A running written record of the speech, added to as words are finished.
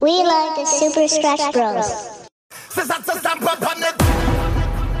We like the Super Scratch Bros.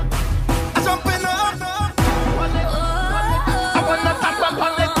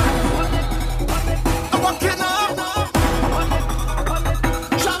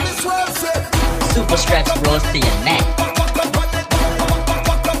 Super Scratch Bros to your neck.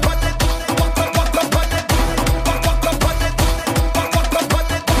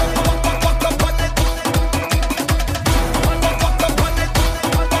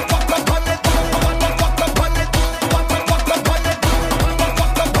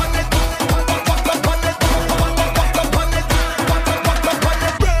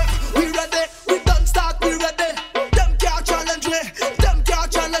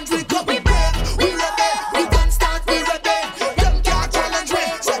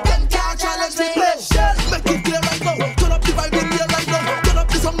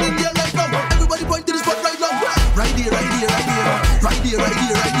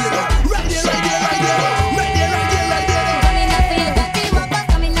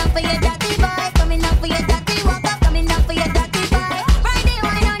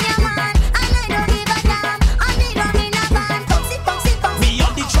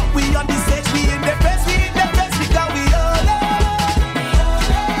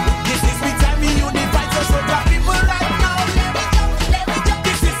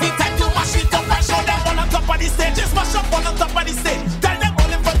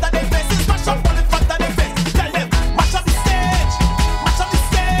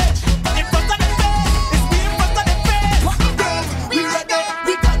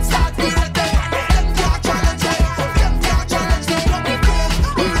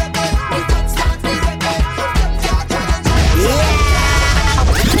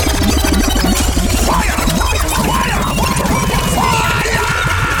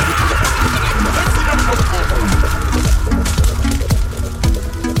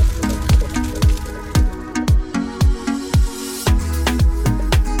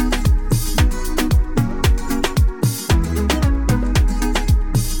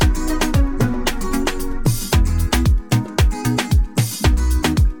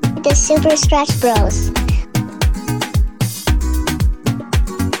 The Super Scratch Bros.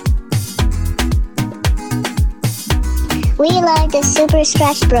 We like the Super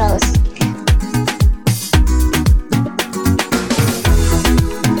Scratch Bros.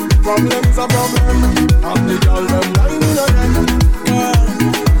 Problems are problem, and the girl them whining again.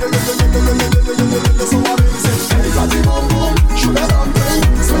 So what is it? Hey, got the bum bum, sugar something,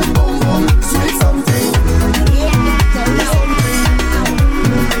 sweet bum bum, sweet something. Tell me something.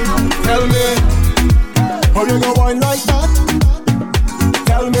 Tell me, how you go wine like that?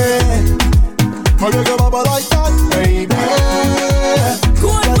 Tell me, how you go bubble like that, baby?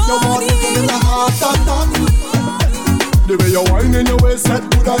 Get your body in the heart attack. The way you whine in your waist, set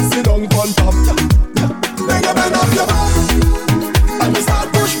good and sit down on top. Then you bend up your back and you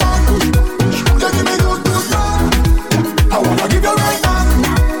start push back. You give me good, good love. I wanna give you right back.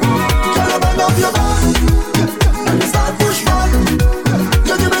 Can you bend up your back and you start push back.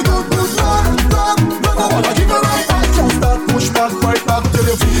 You give me good, good love. I wanna give you right back. Just start push back, right back till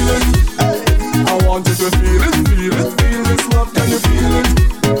you feel it. I want you to feel it, feel it, feel this love. Can you feel it?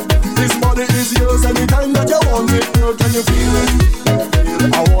 This body is yours anytime that you want it, girl. Can you feel it?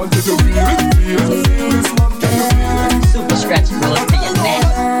 I want you to feel it, feel it, feel this love. Can you feel it? Super Scratch Bros to your neck.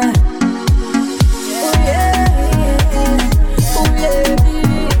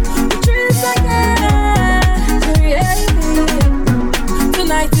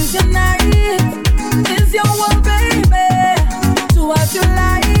 Tonight is your night, is your world, baby. Do what you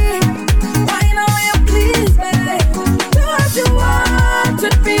like, why not you please, baby? Do what you want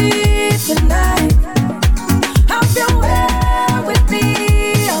with me tonight. Have your way with me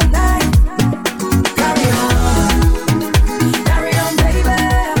all night. Carry on, baby. Carry on, baby.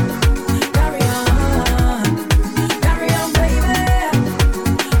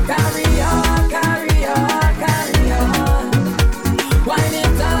 Carry on, carry on. Wind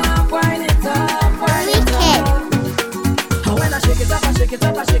it up, wind it up, wind it up. And when I shake it up, I shake it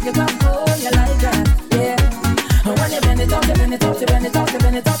up, I shake it up. Oh, you like that, yeah. And when you bend it up, you bend it up, you bend it up, you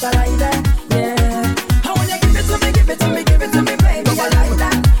bend it up, I like that, yeah. And when you give it to me, give it to me, give it to me, baby, I like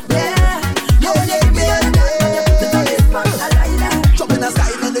that, yeah. And when you give me all of that, when you put it on this spot, I like that. Jump in the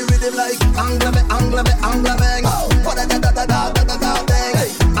style and the rhythm like Angla bang. Oh, da da da da da da da bang.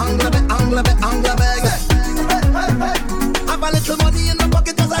 Angla bang. Have a little money in the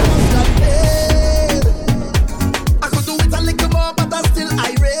pocket 'cause I must not pay. I could do it a little more, but I still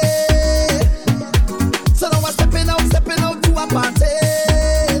irate.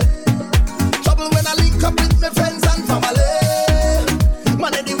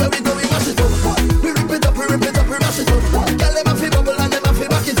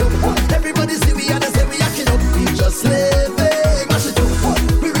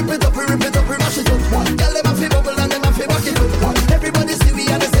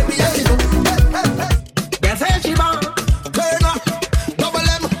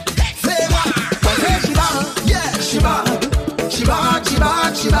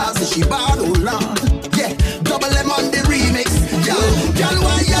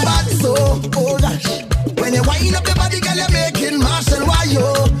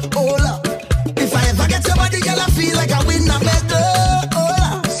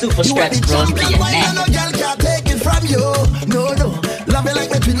 stretch bros to your neck. No girl can't take it from you. No, no. Love it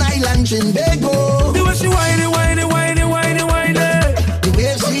like my Twin Island Trinbago. The way she whine, whine, whine, whine, whine. The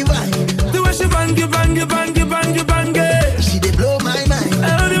way she whine. The way she bang, bang, bang, bang, bang. She dey blow my mind.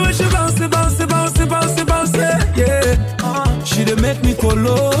 Oh, the way she bounce, bounce, bounce, bounce, bounce. Yeah. She dey make me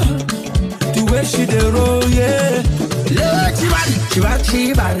colo. The way she dey roll, yeah. Look, she bad, she bad,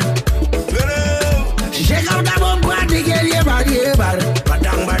 she bad. She shake out that bum body, girl, yeah bad, yeah bad.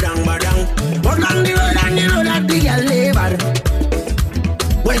 Badang, badang, badang. Walk down the road and you know that the girl yeah bad.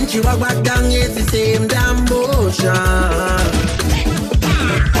 When she walk back down, it's the same damn motion.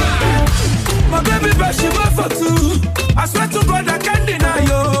 My baby, but she went for two. I swear to God, I can't deny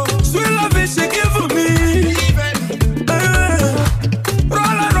you. Sweet love is she give for me.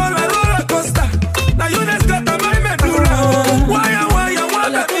 Roller coaster. Now you just got the my medulla. Why,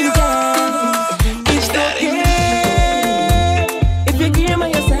 wanna be It's okay if you give me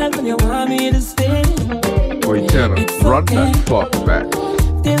yourself and you want me to stay. Boy, Tanner, run that fuck back.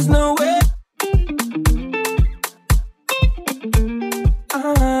 There's no way.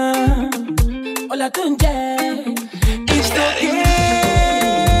 Hola, tunje. It's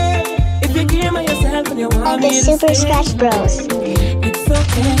okay if you give me yourself and you want Like me the to Super stay. Scratch Bros. It's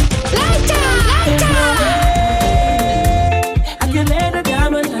okay. There's no way I can let her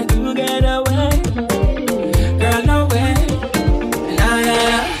down and let you get away. Girl, no way.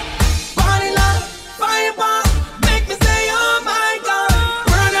 Nah. Fall in love, fire bomb, make me say, oh my God.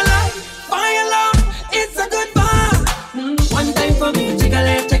 Burn a light, fire love, it's a good bomb. One time for me, chickle,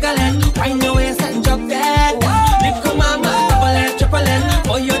 find your waist and drop that. Little mama, triple it,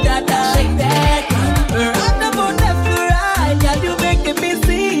 for your dada, shake that. Rock the boat left to right, yeah, you make the beat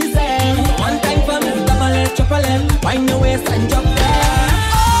easy. One time for me, triple it, find your waist and drop that.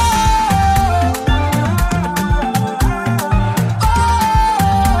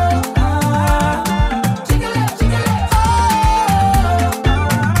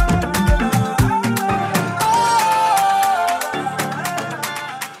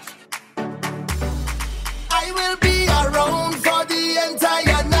 I will be around for the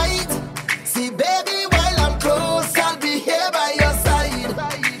entire night. See, baby, while I'm close, I'll be here by your side.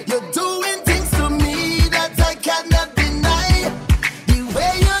 You're doing things to me that I cannot deny. The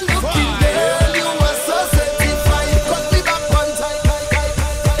way you're looking, girl, you are so certified. Cut me back one time.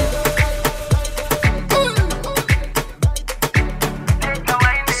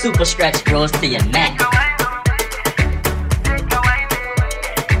 Super stretch bros to your neck.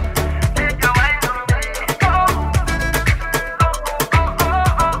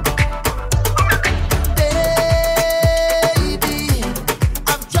 Baby,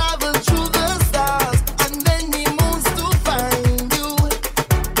 I've traveled through the stars and many moons to find you.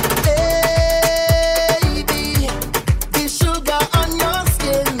 Baby, the sugar on your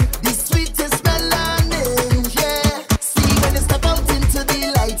skin, the sweetest melanin, yeah. See when you step out into the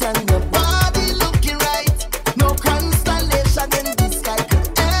light and your body looking right. No constellation in the sky could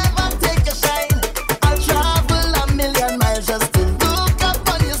ever take a shine. I'll travel a million miles just to look up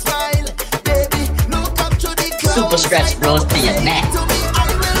on your smile. Baby, look up to the clouds. Super stretch bros to your neck. To me, I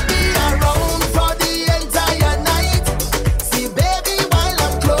will be around for the entire night. See, baby, while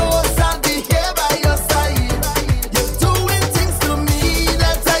I'm close, I'll be here by your side. You're doing things to me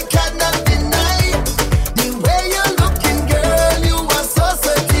that I cannot deny. The way you're looking, girl, you are so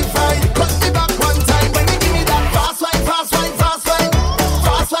certified. Cut me back one time when you give me that fast wine, fast wine, fast wine,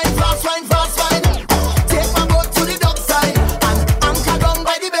 fast wine, fast wine, fast wine. Take my boat to the dock side and anchor down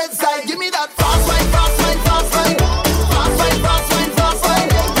by the bedside. Give me that fast wine, fast wine, fast wine, fast wine, fast wine, fast wine.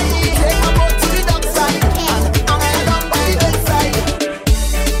 Take my boat to the dock side and anchor down by the bedside.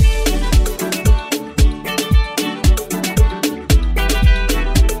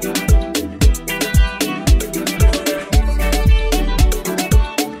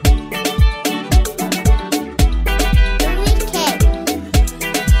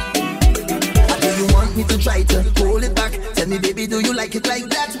 Do you want me to try to hold it back? Tell me, baby, do you like it like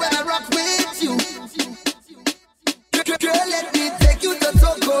that when I rock with you? Girl, let me take you to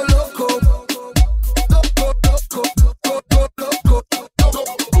Toco Loco. Toco Loco, Toco Loco, Toco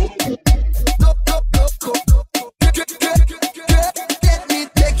Loco. Let me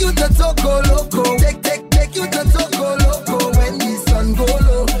take you to Toco Loco. Take you to Toco Loco. When the sun go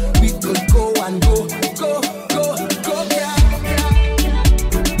low, we could go and go, yeah.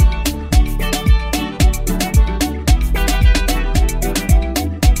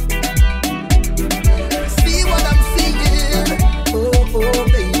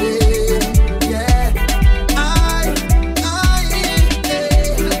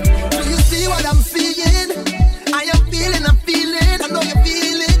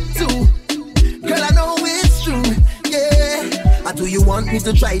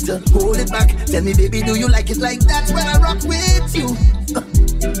 to try to hold it back. Tell me, baby, do you like it like that when I rock with you?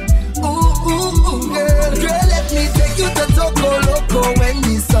 Ooh, ooh, ooh, girl, girl, let me take you to Toco Loco when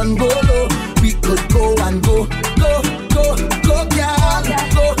the sun go low. We could go and go, go, go, go, girl,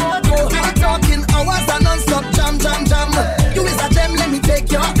 go, go. We're talking hours and non-stop jam, jam, jam. You is a gem, let me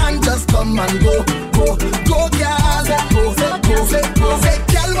take your hand, just come and go, go, go, girl, go, go, go. Say,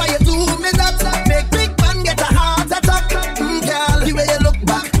 girl, why you do me that? Make big man get a heart attack, girl. The way you look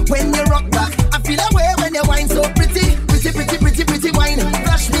back when you rock back, I feel a way when you whine so pretty, pretty, pretty, pretty, pretty wine.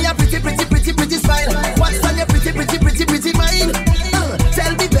 Flash me a pretty, pretty, pretty, pretty smile. What's on your pretty, pretty, pretty, pretty mind?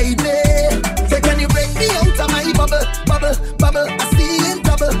 Tell me, baby, say can you break me out of my bubble, bubble, bubble? I see you in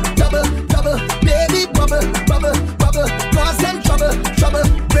double, double, double, baby, bubble, bubble, bubble. Cause them trouble, trouble.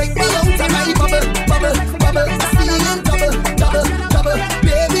 Break me out of my bubble, bubble, bubble. I see you in double, double, double,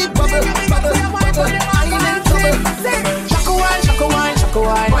 baby, bubble, bubble, bubble. I'm in trouble. Shaka wine, shaka wine, shaka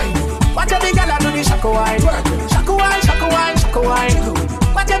wine. What a big gala do the shaka wine. Shaka wine, shaka wine, shaka wine.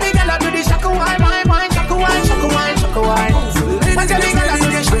 What a big gala do the shaka wine, wine, wine. Shaka wine, shaka wine, shaka wine. What a big gala do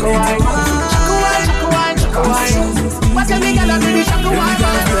the shaka wine. Shaka wine, shaka wine, shaka wine. What a big gala do the shaka wine,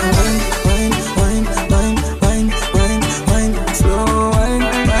 wine.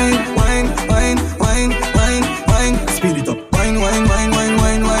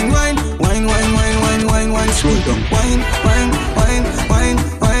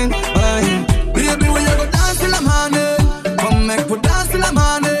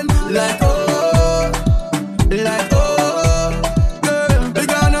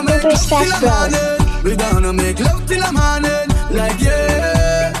 We're gonna make love till I'm morning, like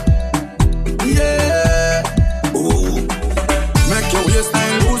yeah, yeah. Ooh. Make your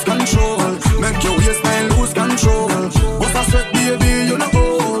waistline lose control, make your waistline lose control. What's a sweat, baby, you know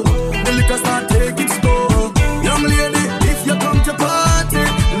all. The liquor start taking slow. Young lady, if you come to party,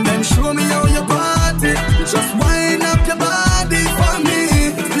 then show me how you party. Just wind up your body for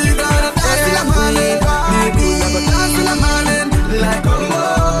me. We gotta dance till I'm morning, baby. We gotta dance till I'm morning, like oh.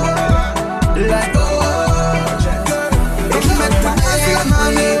 Like oh, if you make me dance till I'm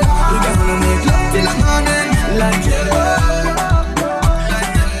morning, we gonna make love till I'm morning. Like yeah,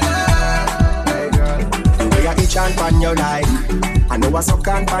 the way I itch and pan you like, I know I suck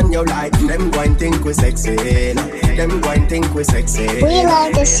and pan you like. Them going think we sexy, them going think we sexy. We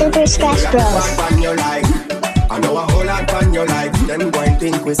love the Super Scratch Bros. Pan you like, I know I hold on pan you like. Them going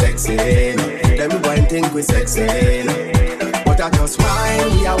think we sexy, them going think we sexy. But I just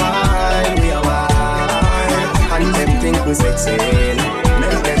wine, we are wine, we are wine. And them think we sexy,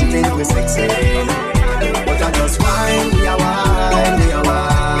 make them think we sexy. But I just wine, we are wine, we are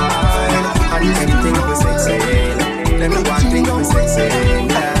wine. And them think we sexy, them one think we sexy.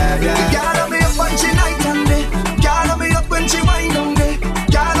 Yeah, yeah. Girl, know me up when she night and day. Girl, know me up when she wine on day.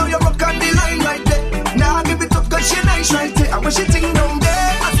 Girl, know you rock on the line right there. Now give it up 'cause she nice right there. And when she ting down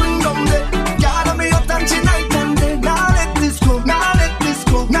there, I swing down there. Girl, know me up and she night and day. Now let this go, now let this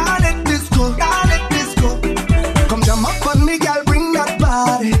go, now let this go, now let this go. Come jam up on me, girl, bring that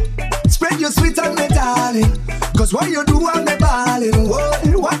body. Spread your sweet on me, darling. 'Cause what you do on me, balling,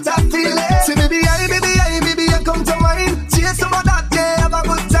 what I feel it. Say baby, I come to mine. See some of that, yeah, have a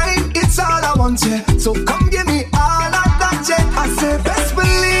good time. It's all I want, yeah. So come give me all of that, yeah. I say best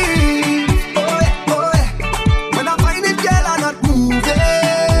believe, oh yeah. When I find it, girl, I'm not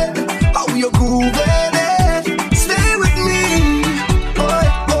moving. How you grooving it? Stay with me, oh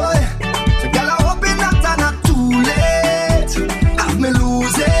yeah. So girl, I hope it's not too late. Have me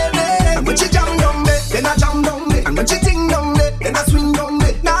losing it. And when she jam down me, then I jam down me. And when she ting down me, then I swing down me.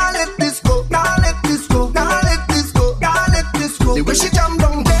 Now let this go, now let this go, now let this go, now let this go. The way she jam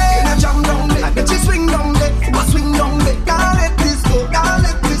down me, then I jam down me. And then she swing down me, I swing down me. Now let this go, now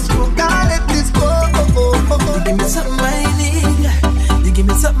let this go, now let this go. You give me something I need, you give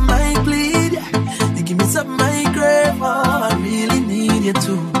me something I bleed, you give me something I crave. Oh, I really need you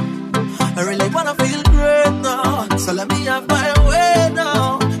too. I really wanna feel great now, so let me have my way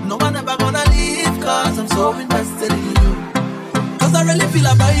now. No one ever gonna leave 'cause I'm so invested in you. 'Cause I really feel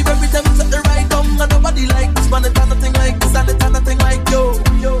a vibe every time you set the right down. And nobody like this man, it's nothing like this, and it's nothing like you.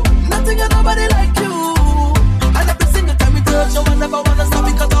 Nothing and nobody like you. And every single time we touch you, I never wanna stop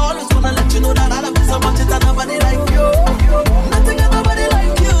because I always wanna let you know that I love you so much, it's nobody like you. Nothing and nobody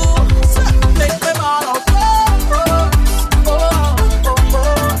like you. So make me all out.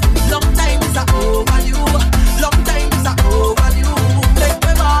 Long time is a over you. Long time is a over you. Make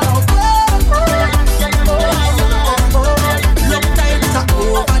me all out. Long time is a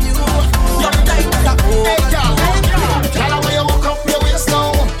over you. Long time is a over you. Tell her when you walk up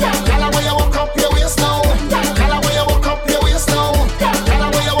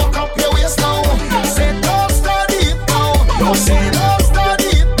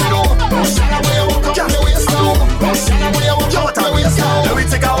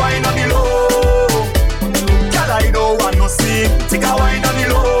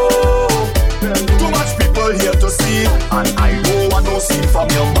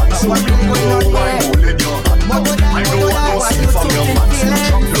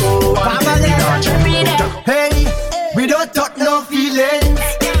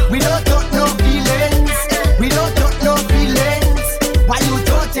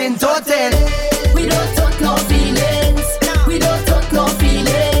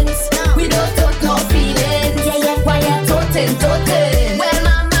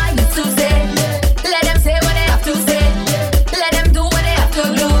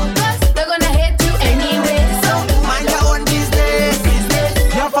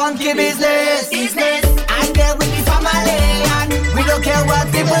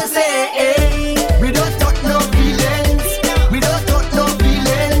people say. We don't talk no feelings. We don't talk no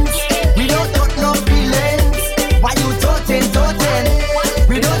feelings. We don't talk no feelings. Why you talking?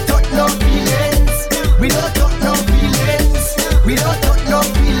 We don't talk no feelings. We don't talk no feelings. We don't talk no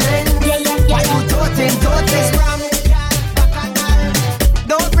feelings. Why you talking?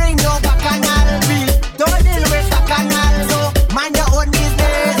 Don't bring no bacchanal. Don't deal with bacchanal. So mind your own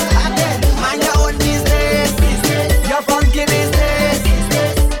business. Mind your own business. Your funky business.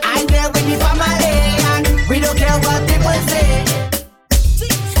 I'm there with the family and we don't care what people say.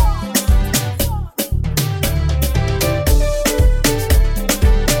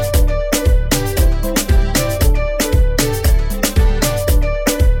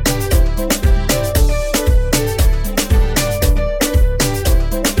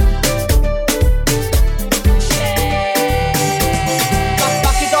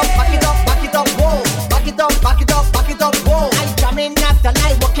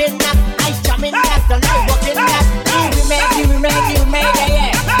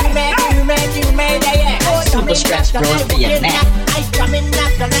 Super Scratch Bros for your neck.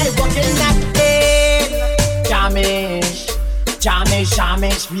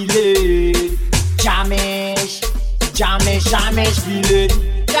 Jamish, feel it. Jamish, feel it.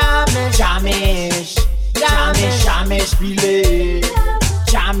 Jamish, feel it.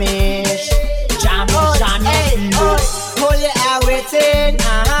 Jamish, feel it. Hold your air waiting,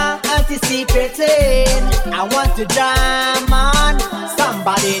 anticipating. I want to jam on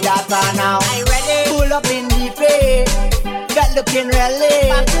somebody that I know. Pull up in the face, got looking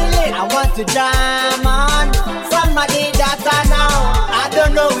really. I want to jam on somebody that I know. I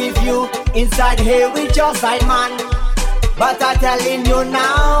don't know if you inside here with your side man, but I'm telling you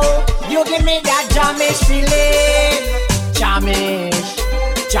now, you give me that Jamish feeling. Jamish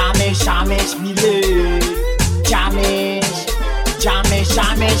feeling. Jamish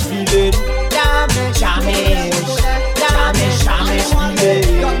feeling.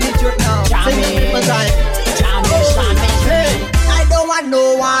 I don't want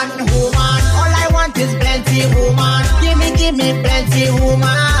no one woman. All I want is plenty woman. Give me plenty woman.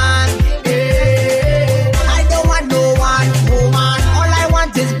 I don't want no one woman. All I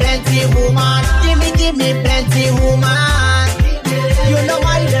want is plenty woman. Give me plenty woman. You know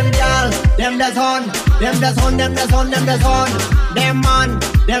why them girl, them that's on. Them that's on. Them man,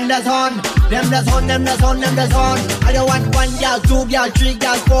 them that's on. I don't want 1 girl, 2 girl, 3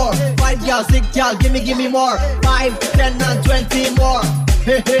 girl, 4, 5 girl, 6 girl. Give me more. 5, 10, and 20 more.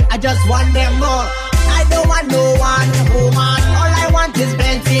 I just want them more. I don't want no one woman. All I want is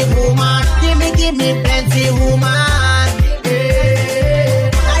plenty woman. Give me plenty woman.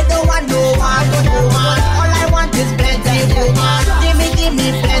 I don't want no one woman. All I want is plenty woman. Give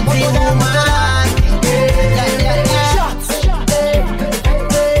me plenty woman.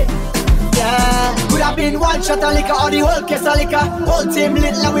 Could have been one shot of liquor or the whole case of liquor. Whole team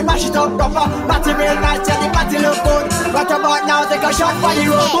lit and we mash it up proper. Party real nice and the party look good. What about now? Take a shot for the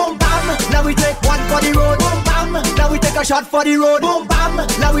road. Boom bam, now we take one for the road. Boom bam, now we take a shot for the road. Boom bam,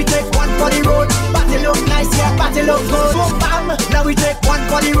 now we take one for the road. Party look nice, yeah, party look good. Boom bam, now we take one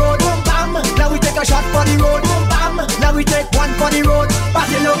for the road. Boom bam, now we take a shot for the road. Boom bam, now we take one for the road.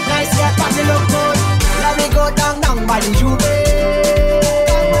 Party look nice, yeah, party look good. Now we go down by the Juve.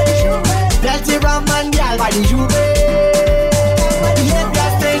 Plenty rum and gal by the Juve. Behavior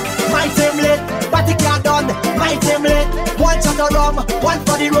stink, my team lit. Party car done, my team lit. One shot of rum, one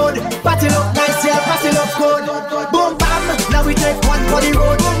for the road. Party look nice, yeah, party look good. Boom bam, now we take one for the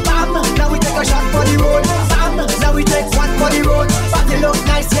road. Boom bam, now we take a shot for the road. Bam, now we take one for the road. Party look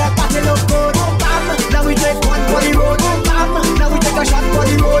nice, yeah, party look good. Bam, now we take one for the road. Bam, now we take a shot for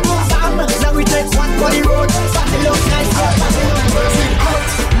the road. Bam, now we take one for the road. Party look nice, yeah, party look good.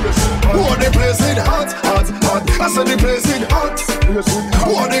 Oh, the place it hot. I said the place it hot.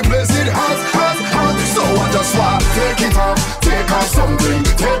 Oh, the place it hot. So I just want take it off, take off something,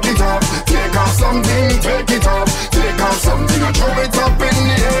 take it off, take off something, take it off, take off something, and throw it up in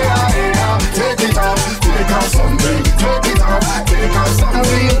the air. Take it off, take off something, take it off, take off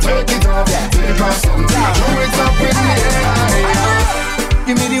something, take it off, take off something, and throw it up in the air.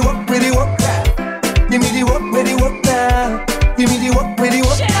 Give me the work, with the work. Give me the work, with the work now. Give me the work, with the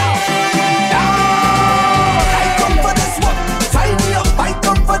work. I come for this work. Sign me up, I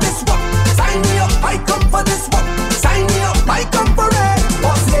come for this work. Sign me up, I come for this work. Sign me up, I come for it.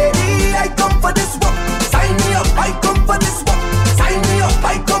 Boss lady, I come for this work. Sign me up, I come for this work. Sign me up,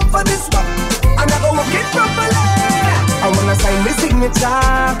 I come for this work. I never work it properly. I wanna sign my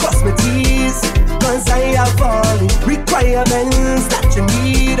signature, cross my T's, cause I have all the requirements that you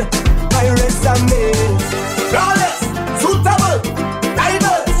need. My resume flawless, suitable,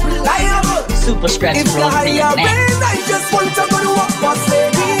 title, Super Scratch If Bros the to your higher neck. rain, I just want to go to work. Boss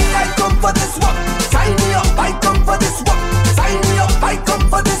lady, I come for this work. Sign me up, I come for this work. Sign me up, I come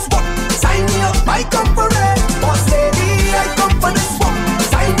for this work. Sign me up, I come for it. Boss lady, I come for this work.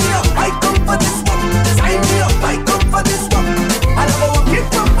 Sign me up, I come for this work. Sign me up, I come for this work. I love how you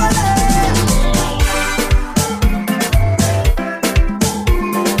come for it.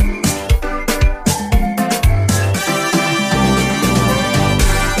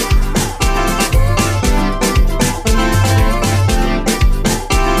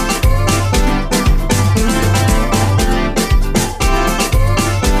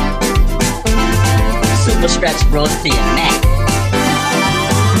 Super Scratch Bros to your neck.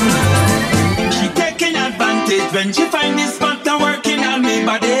 She taking advantage when she find this spot and working on me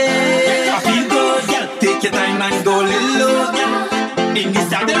body. I feel good, girl. Take your time and go little low, girl. In the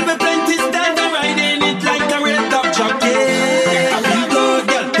saddle with plenty style, I'm riding it like a real top jockey. I feel good,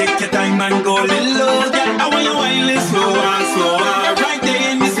 girl. Take your time and go little low, girl. I want you whine it slow and slow, right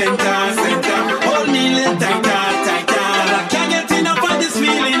there in the center. Hold me little tighter. I can't get enough of this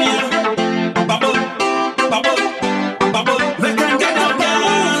feeling here. Bubble, bubble, bubble. We can get up,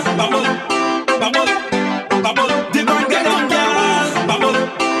 girl. Bubble, bubble, bubble. The man get up, girl. Bubble,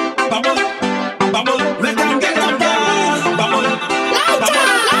 bubble, bubble. We can get up, girl. Bubble, bubble,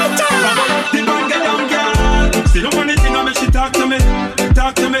 bubble. The man get up, girl. See the funny thing I make she talk to me.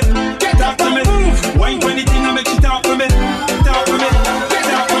 Talk to me. Talk to me. Wine funny thing I make she talk to me. Talk to me.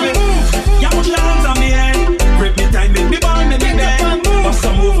 Talk to me. You put your hands on me head. Grip me tight, make me ball, make me bend. Bust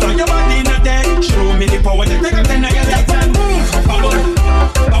a move on your body in a dead. Show me the power that take a 10 of your legs and move. Bubble,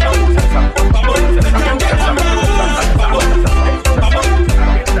 bubble, bubble. Let them get on girl. Bubble, bubble,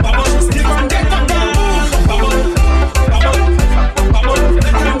 bubble. Stick on get on girl. Bubble, bubble, bubble.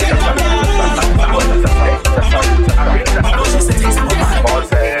 Let them get on girl. Bubble, bubble, bubble. She says, more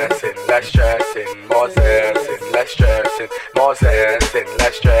zessin, less stressing, more zessin, less stressing, more zessin,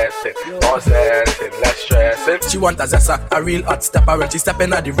 less stressing, more zessin, less stressing. She want a zessa, a real hot stepper. When she step in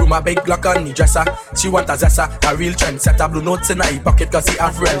the room, a big Glock on the dresser. She want a zessa, a real trendsetter. Blue notes in her pocket cause he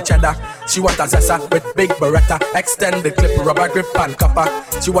have real cheddar. She want a zessa with big Beretta, extended clip, rubber grip and copper.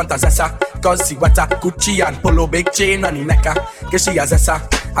 She want a zessa cause she wetter, Gucci and polo, big chain on the necker. Cause she a zessa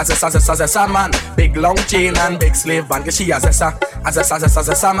man, big long chain and big slave van. Cause she a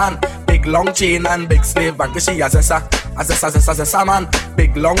zessa man, big long chain and big slave van. Cause she a zessa man,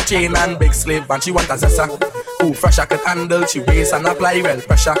 big long chain and big slave van. She want a zessa who fresh I can handle, she raise and apply real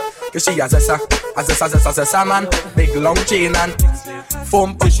pressure. Cause she a zessa man, big long chain and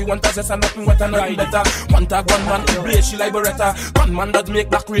foam push. She want a zessa, nothing wetter, nothing better. Want a gunman to blaze, she like Beretta. Gunman that make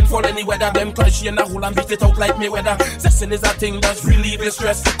black rain fall any weather. Them cry she in a hole and beat it out like Mayweather. Zessin is a thing that's relieve your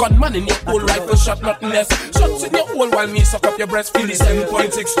stress. Gunman in your whole rifle shot, nothing less. Shots in your hole while me suck up your breast. Feel the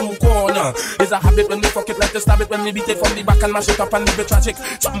 7.62 corner. It's a habit when we fuck it like to stab it. When we beat it from the back and mash it up and leave it tragic.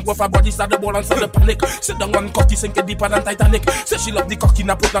 Jump off her body, start the ball and start the panic. Sit down one cocky, sink it deeper than Titanic. Say she love the cocky,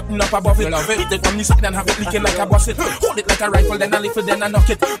 now put nothing up above it. Beat it from the side and have it leaking like a busset. Hold it like a rifle, then I lift it, then I knock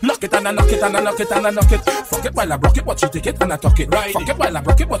it. Knock it and I knock it and I knock it and I knock it. Fuck it while I broke it, but she take it and I tuck it. Right. Fuck it while I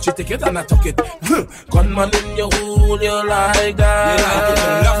broke it, but she take it and I tuck it. Gunman in your hole, you like that. You like it,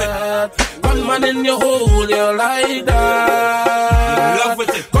 you love it. Gunman in your hole, you like that. You love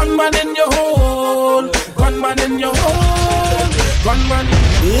with it. Gunman in your hole. Gunman in your hole. Gunman in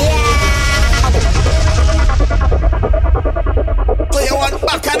your hole. So you want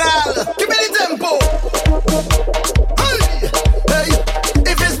bacchanal? Give me the tempo. Hey, hey.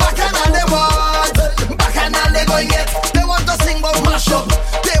 If it's bacchanal they want, bacchanal they going get. They want to sing but mash up.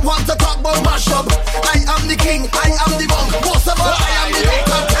 They want to talk but mash up. I am the king, I am the monk. Most of all, I am the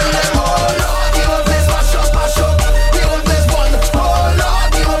doctor. Tell them, oh Lord, the whole place mash up, mash up. The whole place one. Oh Lord,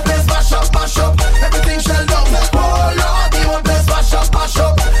 the whole place mash up, mash up. Everything shall down. Oh Lord, the whole place mash up, mash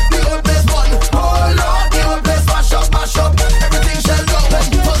up. The whole place one. Oh Lord, the whole place mash up, mash up. Everything shall down.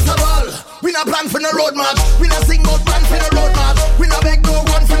 First of all, we not plan for no road march. We not sing about plan for no road march. We not beg no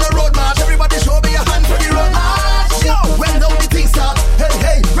one for no road march. Everybody show me a hand for the road march. Yo, when now the thing start. Hey,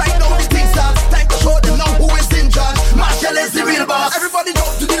 hey, right now the thing start. Time to show them now who is in charge. Marshall is the real boss. Everybody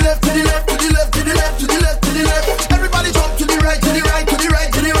jump to the left, to the left, to the left, to the left, to the left, to the left. Everybody jump to the right, to the right, to the right,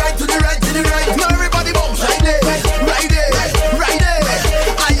 to the right, to the right, to the right. Now everybody bounce right there, right there, right there.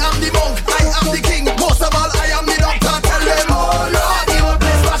 I am the monk, I am the king. Most of all, I am the doctor. Tell them, oh Lord, the whole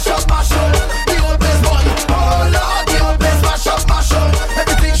place mash up, mash up. The whole place one. Oh Lord, the whole place mash up, mash up.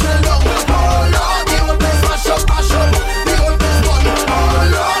 Everything shall down. Oh Lord, the whole place mash up, mash up. The whole place one. Oh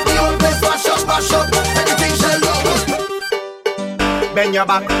Lord, the whole place mash up, mash up. Everything shall down. Bend your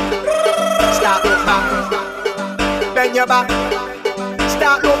back, start look back. Bend your back,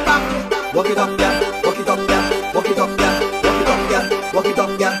 start look back. walk it up, girl, walk it up, girl, walk it up, girl, walk it up, girl, walk it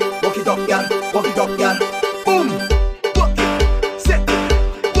up, girl, walk it up, girl, walk it up, girl. Boom, walk it, set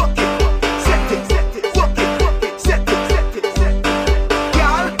it, walk it, set it, walk it, set it, set it, girl,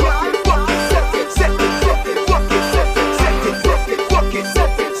 walk it, set it, set it, walk it, set it, set it, walk it,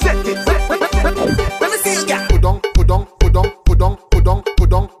 set it, set it. Let me see you, girl. Put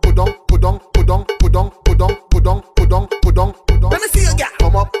on. Let me see you, girl.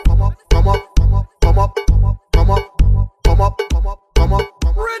 Come up.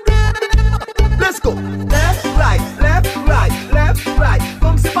 Let's go. Left, right.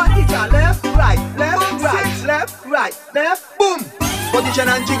 Come spot it, left, right. Boom. Position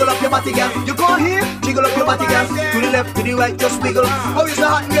and jiggle up your body, girl. You go here, jiggle up your body, girl. To the left, to the right, just wiggle. Oh, it's a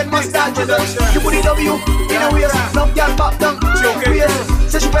hot red mustache, you put it W in a waist. Some girl pop down,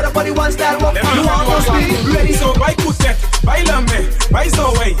 waist. Say she better body one style walk. You almost be ready. So vai coutet, bailame, vai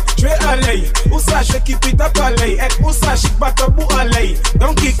zoe, tre alei. Usa shake it up alei, ek usa shik batabu alei.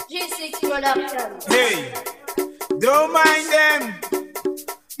 Don't kick. G6 Production. Hey, don't mind them.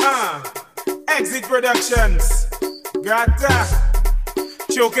 Exit Productions. Grata.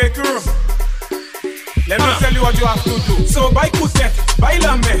 Choke crew. Let me tell you what you have to do. So by coutet, by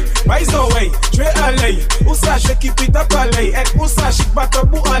lame, by zoe, tre alei. Usa shake it up alei, ek usa shik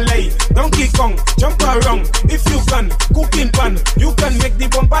batabu alei. Donkey Kong, jump around. If you can, cooking pan, you can make the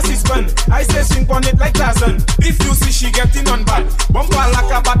bumper spin. I say swing on it like Tarzan. If you see she getting on bad, bumper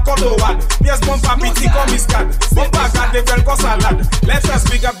like a bad codowad. Yes, bumper pity come is cad. Bumper got the velcro salad. Let us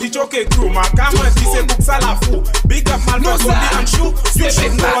pick up the choke crew. My camera is a book salafu. Big up Malcolm and shoe. You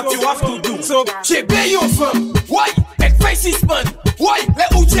should know what you have to do. So, Yo femme, why? Elle fait six man. Why? Les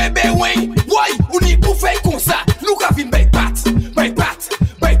ou t'es wing. Why? On y pour faire comme ça. Nous avons bay pat. Les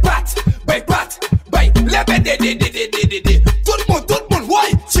BD. Tout le monde.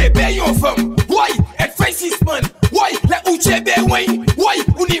 Why? T'es bien yo femme. Why? Elle fait six man. Why? Les ou t'es wing. Why?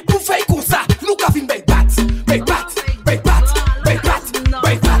 On y pour faire comme ça. Nous avons bay pat.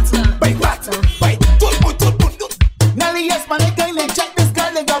 Tout le monde. Nelly, yes, man, they came and check this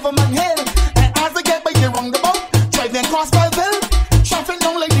guy, the government hill. Wrong the boat, driving across Belleville. Traffic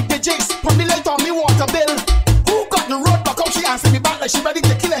down like the digits, put me light on me water bill. Who got the road back up? She answered me back like she ready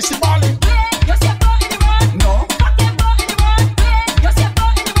to kill and she ballin'. You see a boat in the road? No. Fucking boat in the road. You see a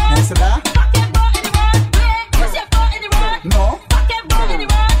boat in the road? Answer that. Fucking boat in the road. You see a boat in the road? No. Fucking boat in the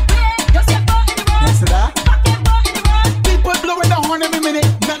road. You see a boat in the road? Answer that. Fucking boat in the road. People blowing the horn every minute,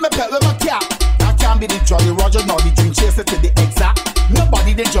 make me pet with my cap. I can't be the Jolly Roger nor the dream chaser to the exact.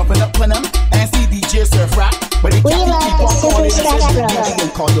 Nobody they jumping up on them and see DJ surf rap, but they can't keep on calling and they can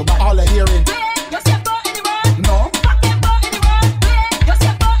call you back. All I hearing. You see a boat in the road? No. Fucking boat in the road. You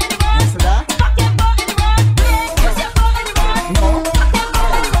see a boat in the road? Answer that. Fucking boat in the road. You see a boat in the road? No. Fucking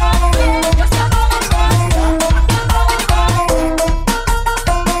boat in the road. You see a boat in the road?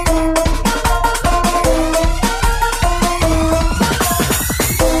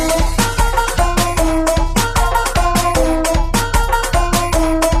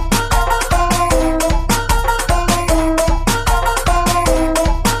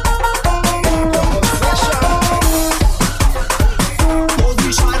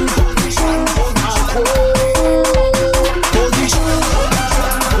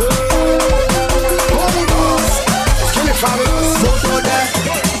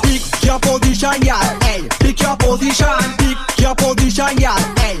 position, y'all.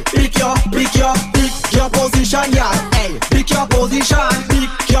 Hey, pick your position, y'all. Hey, pick your position,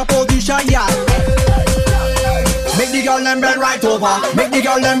 y'all. Make the girl them bend right over. Make the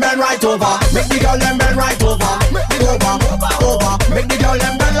girl them bend right over. Make the girl them bend right over. Over. Make the girl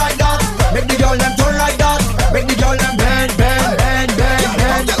them bend like that. Make the girl them turn like that. Make the girl them bend.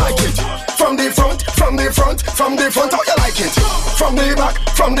 You like it? From the front, how you like it? From the back,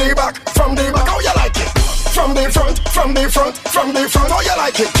 how you like it? From the front, how you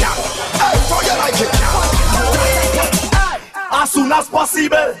like it? Yeah. Hey, how you like it? Yeah. As soon as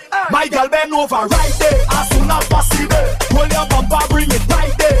possible, my girl bend over right there. As soon as possible, pull your bumper, bring it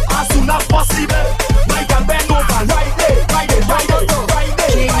right there. As soon as possible, my girl bend over right there. Right there.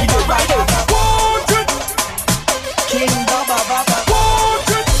 King Baba.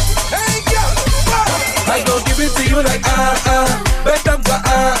 Hey, girl. I gon' give it to you like bet them go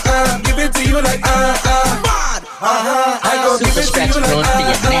give it to you like I gon' give it to you like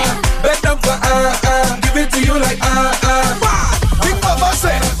bet them go give it to you like King Baba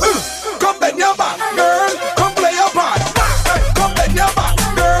say, come bend your back, girl, come play your part. Come bend your back,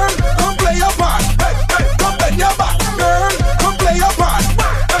 girl, come play your part. Come bend your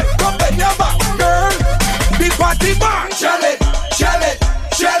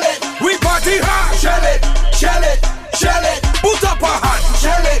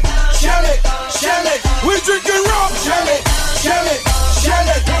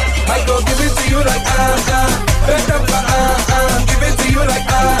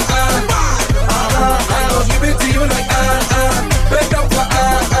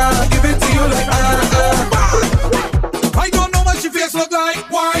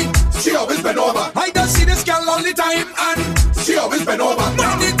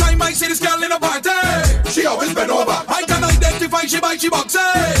party. She always bend over. I can identify she by she box.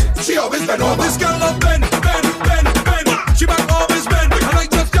 She always bend over. This girl love bend. She back always bend. And I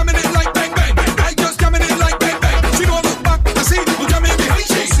just jam in it like bang bang. I just jam in it like bang bang. She don't look back to see who jam in behind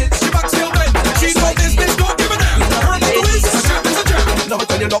she. She back still bend. She know this bitch don't give a damn. Her motto is a jam is a jam. Love it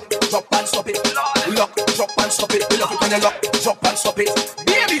when you lock, drop and stop it. Lock, drop and stop it. We love it when you lock, drop and stop it.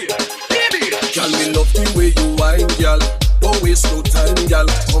 Baby. Girl, me love the way you whine, girl. Don't waste no time, girl.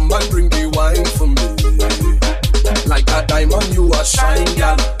 Come and bring the wine for me. Like a diamond, you a shine,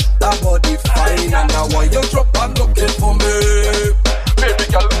 girl. That body fine, and now why you drop and look it for me? Baby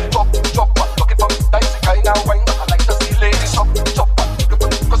girl, drop and look it for me. That's the kind of wine that I like to see ladies up. Drop and look it for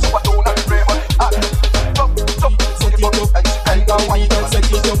me, 'cause you don't have the brain, but drop, look it for me. That's the kind of wine that I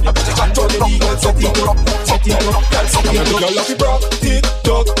like to see. Set it up, girl, lucky broke, tick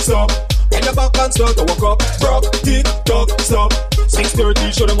tock, stop. In the back and start to walk up. Brock, tick, tock, stop.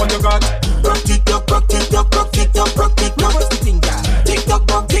 6:30, show them what you got. Brock, tick, tock, brock, tick, tock, brock, tick, tock, brock, tick, tock. What's the thing, girl? Tick, tock,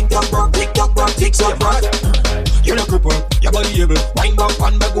 brock, tick, tock, brock, tick, tock, brock, tick, tock, brock. You look cripple, your body able. Wind back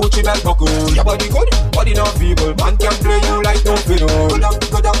on my Gucci belt buckle. Your body good, body not feeble. Man can play you like no fiddle. Go down,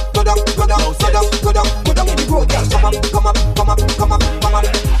 go down, go down, go down, go down, go down, go down in the road, girl. Come up, come up, come up, come up, come up.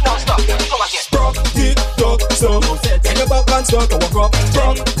 Now stop, come again. Brock, tick, tock, stop. In the back and start to walk up.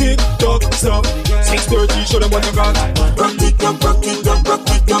 Brock, tick, tock, stop. 6:30, show them what you got. Brock, tick, tock, brock, tick, tock, brock,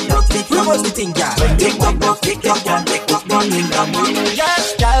 tick, tock, brock, tick, tock. What's the thing, girl? Tick, tock, brock, tick, tock, brock, tick, tock, brock, tick, tock.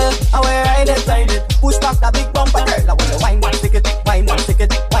 Yes, girl, I wear right inside it. Push back the big bumper, girl. I want you wine one stick it, wine one stick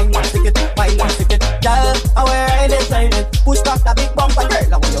it, wine one stick it, wine one stick it. Girl, I wear right inside it. Push back the big bumper,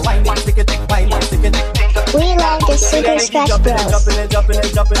 girl. I want you wine one stick it, wine one stick it. We like the Super Scratch Bros. Jumping it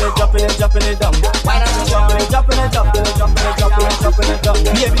down. Why not you jumping it down?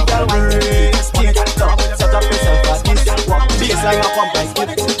 Baby girl, brace, kick it up, set up yourself at this one. Baseline up, pump and skip.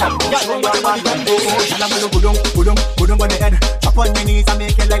 Girl, run with the body, go. Girl, I'm gonna go down on the head. Chop on your knees and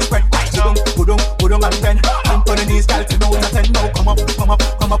make your legs spread. Go down and bend. Jump on the knees, girl, to know that 10 now. Come up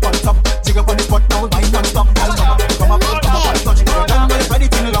on top. Jig up on the spot now, wine non-stop. Girl, come up on touch. Girl, ready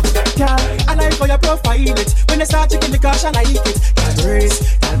to lock. Girl, I like how you profile it. When you start checking the cash, I like it. Girl,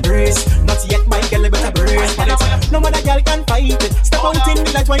 brace. Not yet, my girl, you better brace for it. No matter girl can fight it. Step out in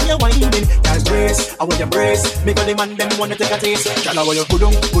the light when you're winding. Girl, brace. I want you brace. Make all the man them wanna take a taste. Girl, I want you go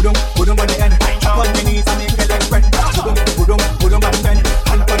down on the end. Chop on your knees and make your legs spread. Go down and bend.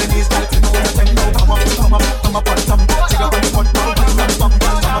 Hand on the knees, girl, to know that 10 now. Come up on top. Take up on the spot now.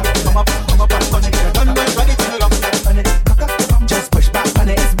 Come up on touch. Done well, ready to lock. Just push back on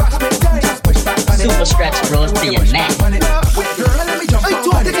it. Just push back on it. Super Scratch Bros to your neck. Girl, let me jump I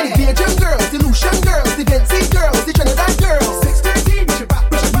told the Canadian girls, the Lucian girls, the Betsy girls, the Trinidad girls. 6:13, push it back,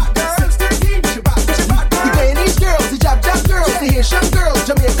 girl. 6:13, push it back, girl. The Guyanese girls, the Jab girls, the Haitian girls,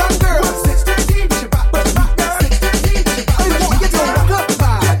 Jamaican girls. 6:13, push it back, girl. 6:13, push it back. I want you to rock up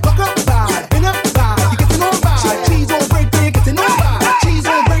bad, in a bad. You get to know bad. Cheese on break, you get to know bad. Cheese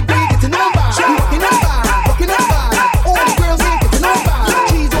on break, you get to know bad. Rockin' up bad. All the girls here get to know bad.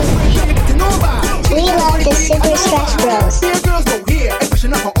 Cheese on break, you get to know bad. We love the Super Scratch Bros.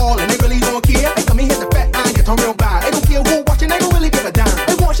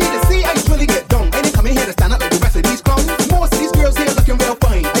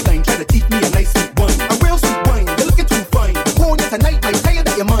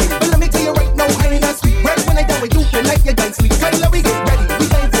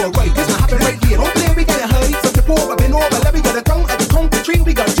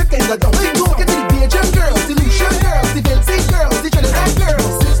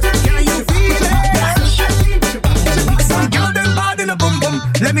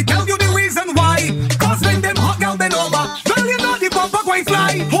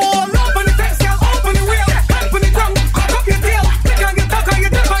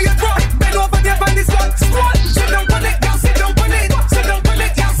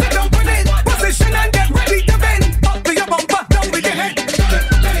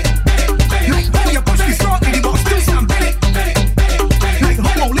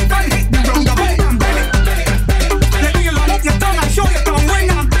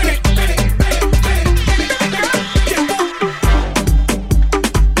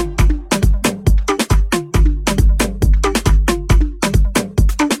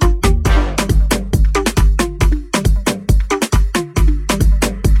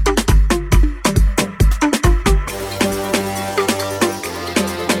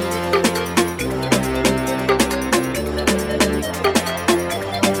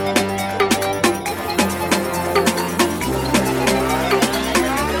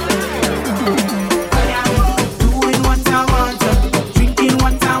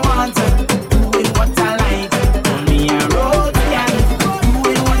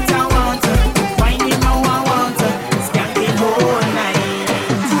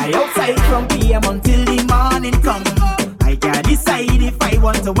 I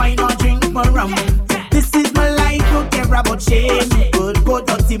want to wine or drink more rum. This is my life, don't care about shame. Good, go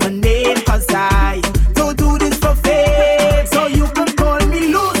don't see my name, cause I don't do this for fame. So you can call me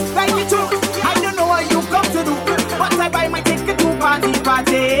loose, like you too. I don't know what you come to do, but I buy my ticket to party.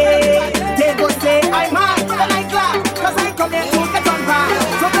 They go say I'm mad, then I glad, cause I come here to get on bad.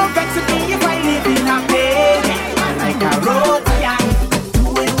 So don't vex with me if I live in a pain. I'm like a road gang,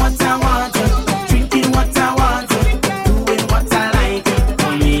 doing what I want, drinking what I want, doing what I like.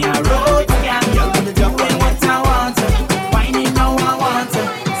 For me a road gang, doing what I want, whining how I want,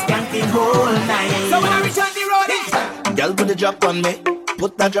 skanking whole night. So when I reach on the road, girl put the drop on me,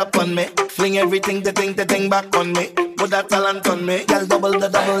 put that drop on me, fling everything, the thing back on me. Put that talent on me, girl double the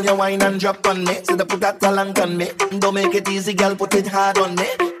double, you wine and drop on me. So put that talent on me, don't make it easy, girl put it hard on me.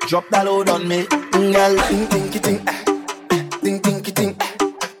 Drop that load on me, girl. Ting ting ting, ting ting ting.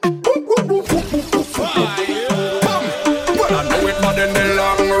 Well, I know it not in the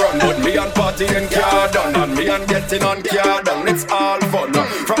long run, but me and partying car done, and me and getting on car done. It's all fun.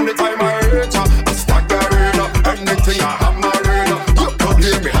 From the time I reach a staggering up, anything I hammering up. You could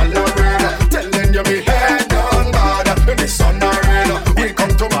hear me hollering, telling you me head down bad. In the sun arena, we come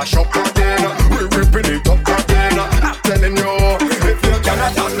to my shop again. We ripping it up again. I'm telling you, if you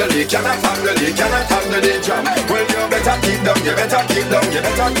cannot handle it, cannot handle the jam. Well, you better keep down, you better keep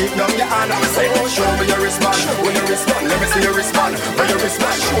down your hand. Say, oh, show me your respond, when you respond, let me see you respond. When you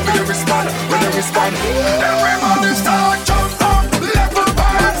respond, show me your respond, when you respond. Everybody start jump up, level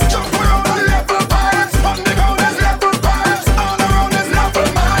vibes, jump around the level vibes. On the ground is level vibes, all around is level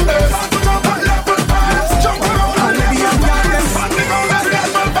vibes. Level vibes, jump around the level vibes. On the ground is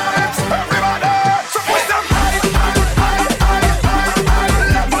level vibes, everybody. So put them high, level vibes,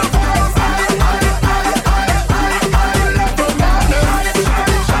 level vibes.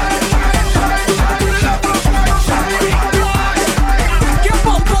 Get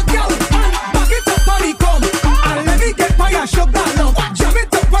bump up, girl, and back it up on the come. And let me get fire, sugar love. Jam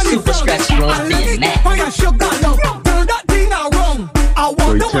it up on the Super front. Scratch Bros And let me being get mad. fire, sugar love. Turn that thing around. I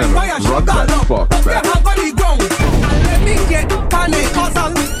want the Boy, fire, Tanner, sugar run that love. fuck Up back. your hand on the ground. And let me get panic, cause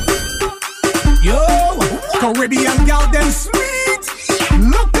I'm yo, Caribbean gal, them sweet.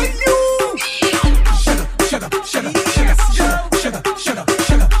 Look at you. Shut up.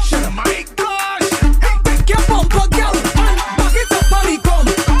 My gosh. Hey, take your bumper, girl, and back it up on the come.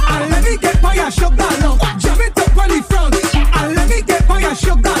 And let me get fire, sugar love. Jam it up on the front. And let me get fire,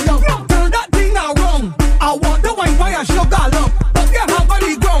 sugar love. Turn that thing around. I want the wine fire, sugar love. Up your hand on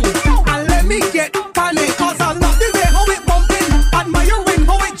the ground. And let me get panic, cause I love the way how it bumping. Admiring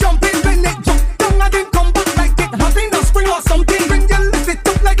how it jumping. When it jump down and then come back like it hot in the spring or something. When you lift it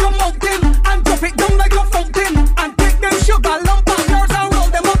up like a mountain and drop it down like a fountain. And take them sugar lump and yours and roll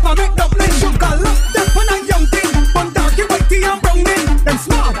them up and make dumpling. Sugar lump, that's when I'm young thing. From darky, whitey and browning. Them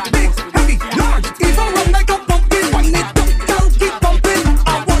small, big, heavy, large. Even run like a pumpkin. Wind it up, girl, keep pumping.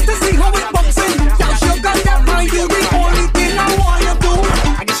 I want to see how it bumps in. Y'all sugar, that mind you the only thing I want you to.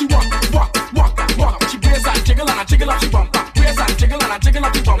 I guess she walk. She brace and jiggle and I jiggle and she bump. Brace and jiggle and I jiggle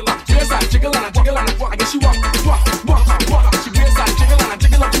and she bump. Brace and jiggle and I jiggle and I guess she walk. She brace and jiggle and I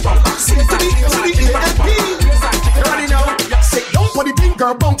jiggle and she bump. See to the AFP. You already know. Sit down for the thing,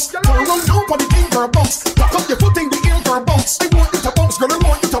 girl, bounce. Turn around down for the thing, girl, bounce. Back up your foot in the air, girl, bounce. I want you to bounce, girl, I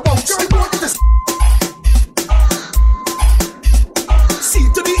want you to bounce. I want you to C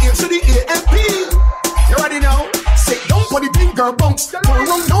to the A to the AFP. You already know. Sit down for the thing, girl, bounce. Turn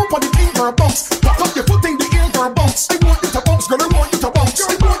around down for the thing, girl, bounce. Back up your foot in the air, girl, bounce. I want you to bounce, girl, I want you to bounce.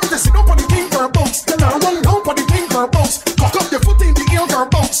 I want you to sit down for the thing, girl, bounce. Turn around down for the thing, girl, bounce. Back up your foot in the air, girl,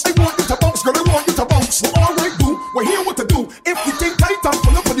 bounce. I want you to bounce, girl, I want you to bounce. Well, all right, boo, we're here what to do. If you think tight and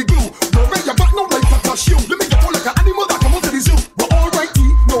pull up for the glue, girl, bring your back now like a cashew. Let me get all like an animal that come out to the zoo. Well, all righty,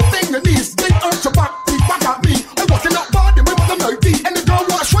 no thing your knees. Then arch your back, keep back at me. I'm walking up bad, and my mother like me. And the girl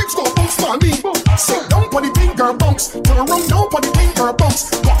want stripes, go bounce for me. Sit down for the thing, girl, bounce. Turn around down for the thing, girl,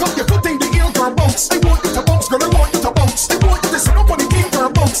 bounce. Back up your foot in the air, girl, bounce. I want you to bounce, girl, I want you to bounce. I want you to sit down for the thing, girl,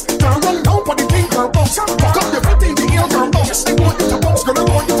 bounce. Turn around down for the thing, girl, bounce. Back up your foot in the air, girl, bounce. I want you to bounce, girl, I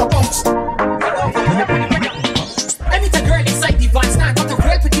want you to bounce. Let me tell girl inside the van, stand got a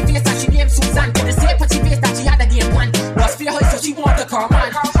real pretty face that she named Susan. Get the same pretty face that she had a game one. Was for her, so she want the car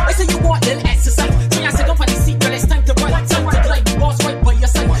man. I say you want little exercise. So I sit down for the seat, girl, it's time to run. Time to glide, the boss right by your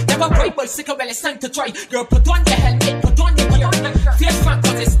side. Never ride bicycle, well, it's time to try. Girl, put on your helmet, put on your gear. Face front,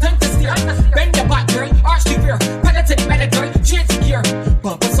 cause it's time to steer. Bend your back, girl, arch the rear. Pedal to the metal, girl, change the gear.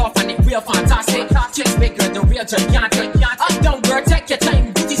 Bumpers off and it real fantastic. Chicks bigger, the real gigantic. Up down, girl, take your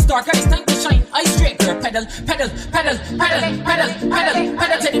time. Beauty star, girl, it's time to shine. Eye straight, girl, pedal to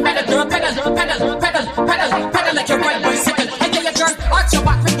the metal, girl, pedal like a ride bicycle. I tell you, girl, arch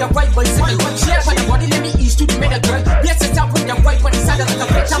your right bicycle. Share on the body, let me ease to the middle, girl. Yes, it's up with your right body, saddle like a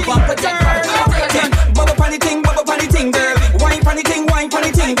bitch. I'm bumper that girl. Bubble funny thing, girl. Wine funny thing,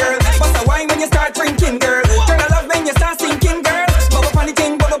 girl. Bust a wine when you start drinking, girl. Girl, I love when you start sinking, girl. Bubble funny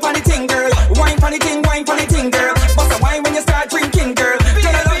thing, girl. Wine funny thing, girl. Bust a wine when you start drinking, girl. Girl,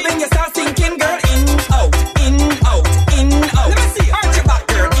 I love when you start sinking, girl. In, out, in, out, in, out. Let me see, arch your back,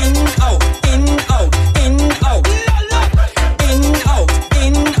 girl. In, out, in, out, in, out. In, out,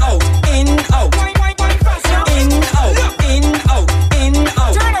 in, out, in, out. Wine faster. In, out, in, out, in,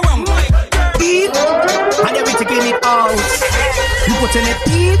 out. Turn around, Eat, and then we taking it out. You putting it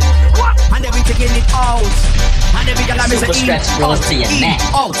in, and then we taking it out. And then we gonna miss Super it stretch rolls to your neck.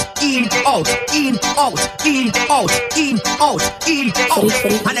 out, in, out, in, out, in, out, in, out, in, out.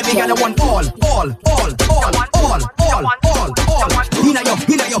 And then we gonna want all. Inna yo.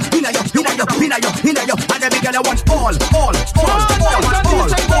 And then we gonna want all.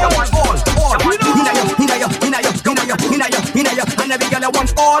 Inna yo. And then we gonna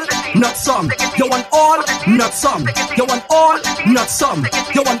want all, not some. You want all, not some. You want all, not some.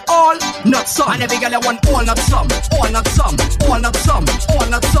 You want all, not some. And then we gonna want all, not some. All, not some. All, not some. All,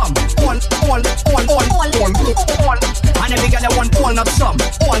 not some. All. And then we gonna want all, not some.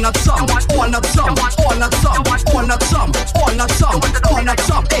 All, not some. All, not some. All, not some. All, not some. All, not some. All, not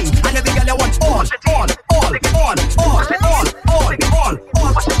some. Hey, and then we gonna want all.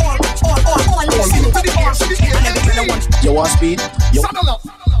 You want speed?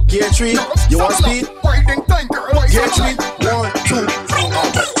 Gear 3. You want speed? Gear 3. 1, 2.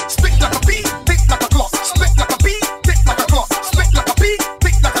 Spit like a bee, tick like a clock. Spit like a bee, tick like a clock. Spit like a bee,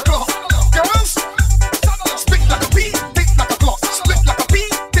 tick like a clock. Girls, spit like a bee, tick like a clock. Spit like a bee,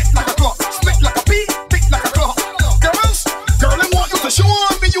 tick like a clock. Spit like a bee, tick like a clock. Girls, girl, I want you to show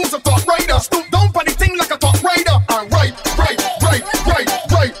me use a thought rider. Stoop down for the thing like a thought rider. And right.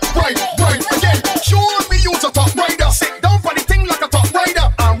 Again, show me use a thought rider. Sit down for the thing like a thought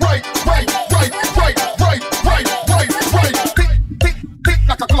rider. And right. Tick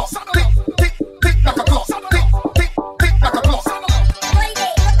like a clock. Tick like a clock. Tick like a clock. Tick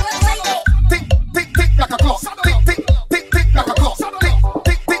like a clock. Tick like a clock.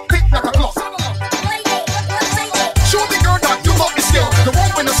 Tick like a clock. Show the girl that you got the skill. You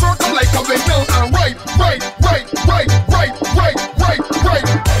walk in a circle like a windmill. And right.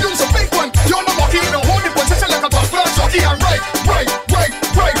 Use a big one. You're not lucky. Now hold the position like a top class jockey. And right.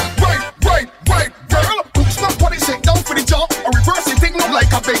 Girl, stop what it sit down for the job. Or reverse it, thing look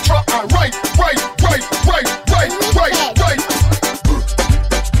like a big truck. And right.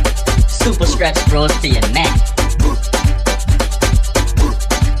 Super stretch rolls to your neck.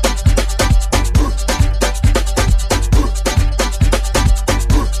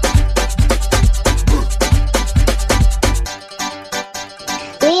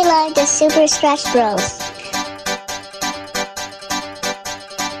 We love the Super Stretch Bros.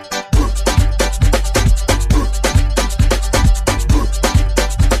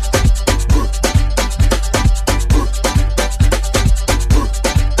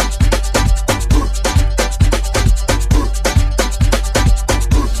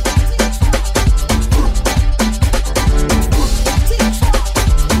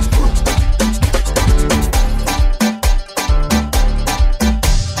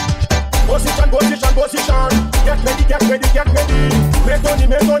 Position. Get ready.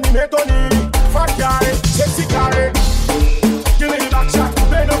 Make Tony. Fat guy, sexy guy. Give me the back shot,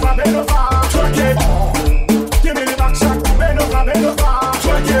 bend over. Twerk it. Give me the back shot, bend over.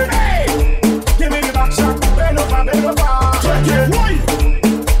 Twerk it. Hey. Give me the back shot, bend over. Twerk it. Why?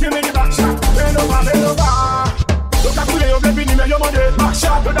 Give me the back shot, bend over. Look at you, you're baby, you're money. Back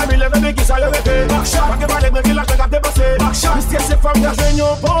shot, don't me level, make it so you're ready. Back shot, give me the like I got the back shot, stay safe from the train,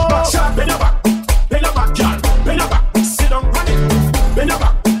 your ball. Back shot, bend your back, girl. Bend your back, sit down on it. Bend your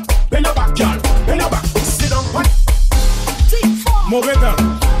back, girl. Bend your back, sit down on it. Move it up.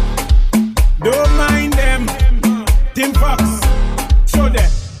 Don't mind them. Tim Fox, show them.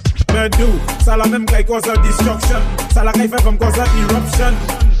 Me do. Sala même guy cause a destruction. Sala guy fait from cause a eruption.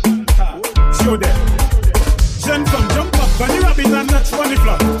 Show them. Jeune femme, jump up, bunny rabbit and touch bunny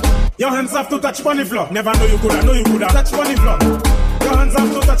floor. Your hands have to touch bunny floor. Never know you coulda touch bunny floor. Your hands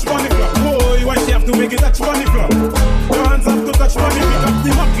have to touch bunny floor. Oh, why she have to make it touch bunny floor? Your hands have to touch bunny floor. Up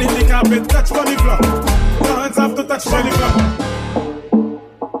the mop, clean the carpet, touch bunny floor. Your hands have to touch bunny floor.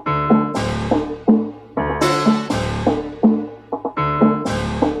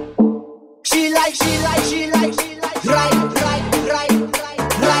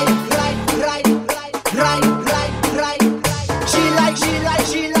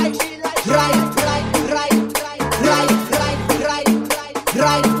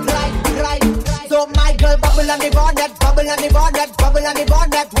 Right. bubble on the bonnet, bubble on the bonnet, bubble on the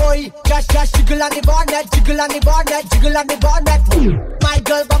bonnet, boy. Just jiggle on the bonnet, jiggle on the bonnet, jiggle on the bonnet. My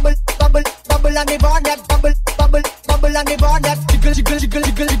girl, bubble, bubble, bubble on the bonnet, bubble, bubble, bubble on the bonnet, jiggle, jiggle, jiggle,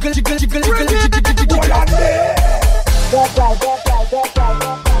 jiggle, jiggle, jiggle, jiggle, jiggle, jiggle, Don't cry, don't cry, don't cry.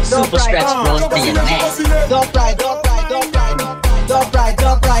 Super Scratch Bros being next. Don't cry, don't cry, don't cry, don't cry,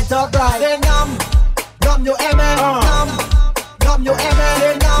 don't cry, don't cry. Say numb your aimé, numb your aimé.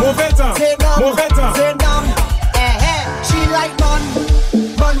 Say numb, say numb, say numb. She like man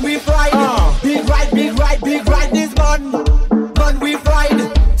we fried. Big ride, this man we fried.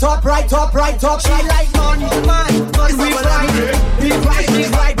 Top right, top. She like man we fried. Big ride, this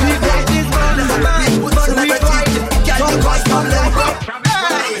man we fried. Top right.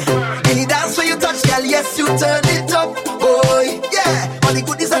 Any dance where you touch, girl, yes, you turn it up. Oh, yeah. All the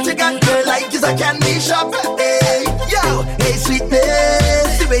goodies that you got, girl, like is a candy shop. Hey, yo, hey,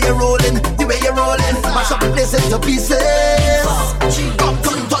 sweetness. The way you're rolling. Mash up the place into pieces. Come,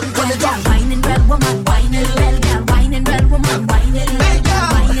 turn it up. Whining red woman, whining red girl, whining red woman, whining red girl,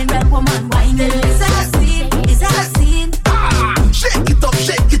 whining red woman, whining. Is that a scene? Shake it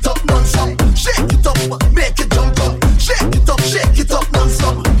up, non-stop. Shake it up, make it jump up. Shake it up,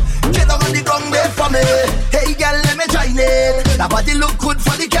 non-stop. Get up on the ground there for me. Hey girl, let me join in. That body look good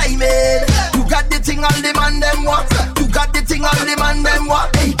for the guy, man. You got the thing all the man them want.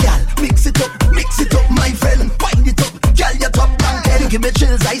 Hey girl, mix it up, my friend. Wind it up, girl, your top down. Can you give me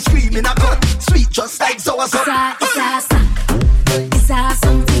chills? I scream in a cut. Sweet just like sour sauce. It's a snack. It's a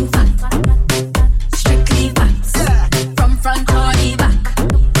something fun. Strictly vibes. From front or the back.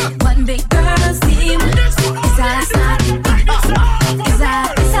 One big girl's team. It's a snack. It's a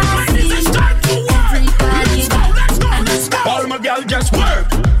scene. Everybody back. All my girl just work.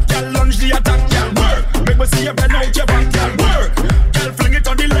 Girl lunge the attack, girl work. Make me see you bend out your back, girl work. Girl fling it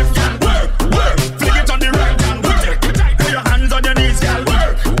on the left, girl work. Fling it on the right, girl work. Put your hands on your knees, girl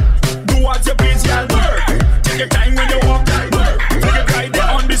work. Do what you please, girl work. Take your time when you walk, girl work. Fling it right there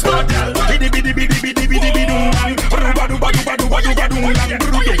on the spot, girl. Biddy biddy doom dang. Ruba duba doom dang. Dunga doom dang.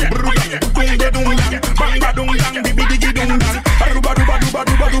 Banga doom dang. Biddy doom dang. Ruba duba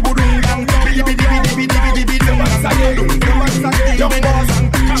doom dang. Biddy doom dang.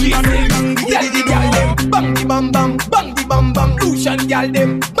 Bang the bam bam, Lucian gal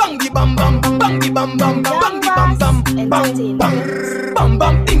dem. Bang the bam bam, bang the bam bam, bang the bam bam, bam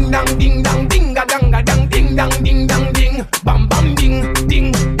bam, ding dang, dinga danga dang, ding dang, ding, bam bam, ding,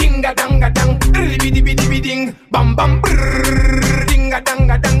 dinga danga dang, bidi ding, bam bam, dinga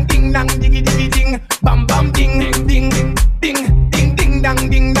danga dang, ding dang, ding, bam bam, ding dang, ding.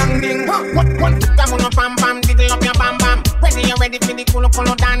 One come on, bam bam, diddle up your bam bam. Ready you ready for the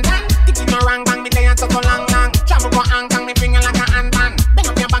cool dan. Tick no rang bang, me day and so long. Travel go hang me bring you like a handband. Bring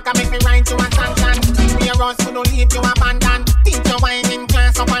up your back and make me ride to a sanction. Think me a rose, who don't leave you abandoned. Think you whining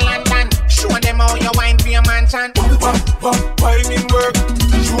class up a London. Show them how you wine for your mansion. Whining work.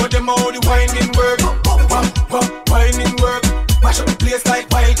 Show them how the whining work. Whining work. Mash up the place like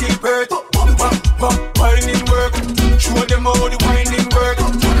wild bird. Whining work. Show them how the whining work.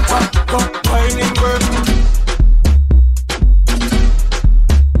 Whining work.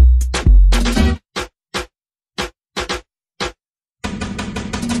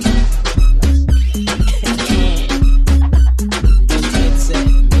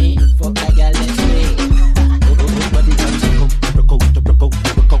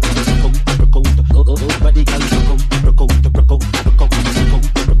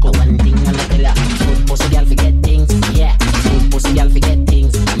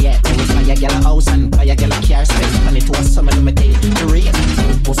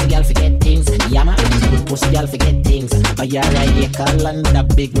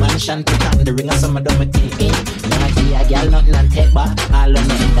 Big mansion to come the ring of some of them thinking. Nah, a girl nothing and take back. All on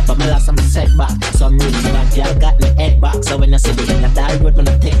me, the for me last some setback. Some rich man, girl got me head back. So when I see the in a dark road, when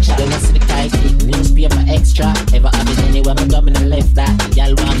I take shot. When I see the kite kick, newspaper extra. Ever have it anywhere, but I'm in the left that.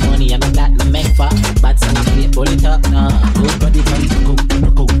 Girl want money and I got no make for. Bad song I play, pull it up now. Good body can go.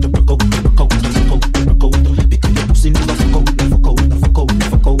 Because your pussy never fuck out.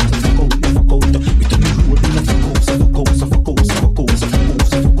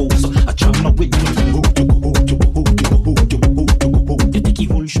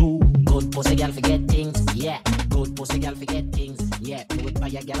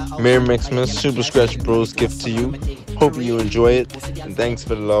 Merry Xmas Super Scratch Bros gift to you. Hope you enjoy it, and thanks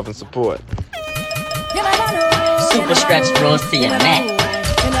for the love and support. Super Scratch Bros to your neck.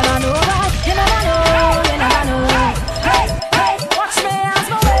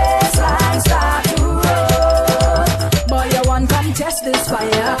 Boy, you want come test this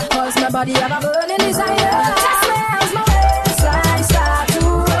fire. Cause my body have a burning desire. Just as my waistline start to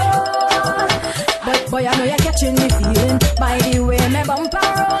roll. But boy, I know you're catching me feeling by the way my bumper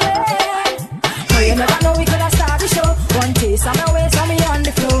rolling. Boy, you never know we could have started the show. One taste of my waist and me on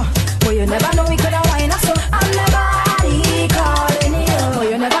the floor. Boy, you never know we could have wine us so. I'm never calling you. Boy,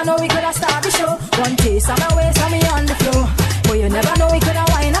 you never know we could have started the show. One taste of my waist and me on the floor. Boy, you never know we could have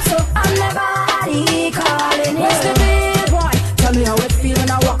wine us so. I'm never calling you. What's the deal, boy? Tell me how it feel when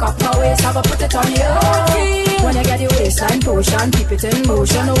I walk up my waist. I go put it on you. When you get the waistline potion, keep it in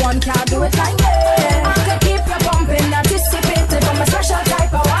motion. No one can do it like me. I could keep you pumping, anticipating from a special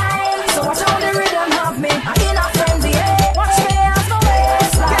type of wine. So watch how the rhythm have me. I'm in a frenzy, yeah. Watch me as my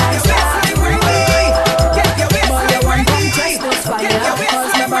waistline start to roll. Boy, you want to just this fire.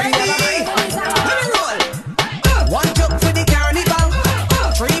 Cause my body One jump for the carnival.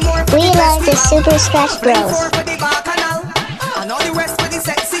 Three more for We the love the Super Scratch Bros. Four for the bacchanal. And all the rest for the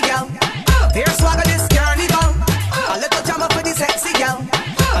sexy gal. Here's swagger this carnival. A little jammer for the sexy gal.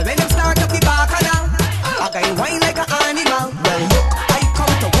 And when them start up the bacchanal, I can wine like an animal. Well, look, I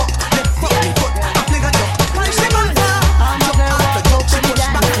come to walk. Lift up me foot. I fling a jump. Punch them on fire. Jump off the jump. She push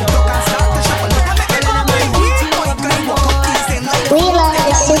back and look and start to shuffle. Look at me, get on my feet. Boy, can you walk up easy like We love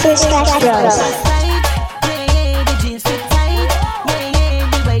the Super Scratch Bros.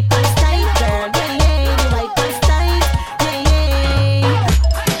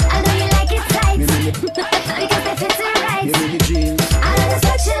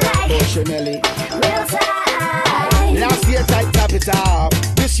 Last year tight tap it off.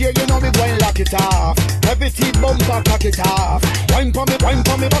 This year you know me going lock it off. Every teeth bumper cock it off. Wine for me,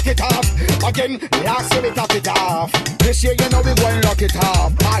 buck it off. Again, last year we tap it off. This year you know we going lock it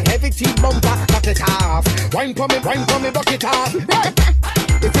off. My heavy teeth bumper cock it off. Wine for me, buck it off.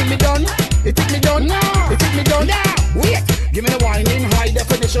 It think me done? It think me done? No. It think me done? Yeah. Wait. Give me the wine in high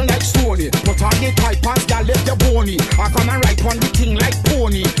definition like Sony. Put on the tight pants, y'all left your bony. I come and ride on the thing like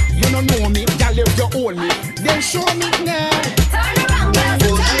pony. You don't know me, y'all left your own me. Then show me now. Turn around,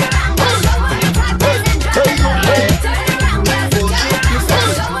 girls, turn around, girls. Show 'em your type is and drop it low. Turn around, girls, turn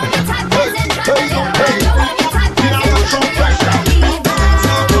around, girls. Show 'em your type is and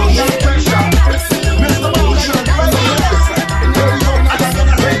drop it low. Show 'em your type is and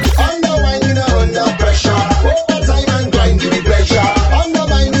Underwine in under pressure. Overtime and grind give me pleasure.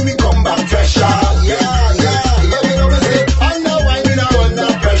 Underwine we come back fresher. Yeah, you know me say. Underwine in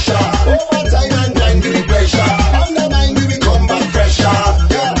under pressure. Overtime and grind give me pleasure. Underwine we come back fresher.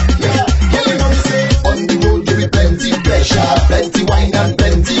 Yeah, you know me say. On the road give me plenty pleasure. Plenty wine and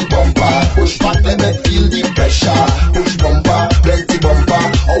plenty bumper. Push back let me feel the pressure. Push bumper, plenty bumper.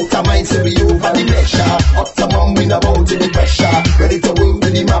 Out of mind say we over the measure. Up to mom we about to the pressure. Ready to win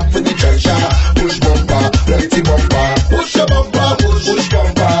with the map for the treasure. Push bumper, plenty bumper. Push your bumper, push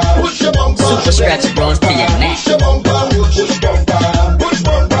bumper. Push your bumper. Super Scratch Bros to your neck. Push your bumper, push bumper. Push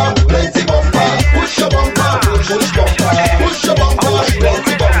bumper, plenty bumper. Push your bumper, push bumper. Push your bumper,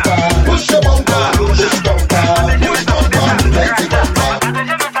 plenty bumper. Push your bumper, push bumper. Push bumper, plenty bumper.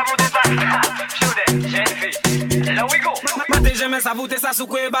 Mate j'aime ça voûter ça sous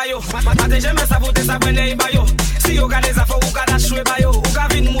quoi bayo. Mate j'aime ça voûter ça brûler bayo. Si yo gade ça faut ou gade chouer bayo. Ou ka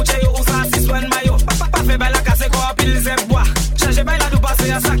vin mouche yo ou ça si soin mayo. Pas fait bail la casse quoi pile zeb bois. Changer bail la du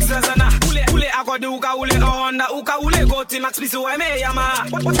passer à sac zazana. Oule accorde ou ka oule Honda ou ka oule go team max plus ou me Yamaha.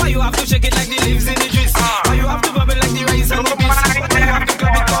 Why you have to shake it like the leaves in the juice? Why you have to bubble like the rice and the beans? Why you have to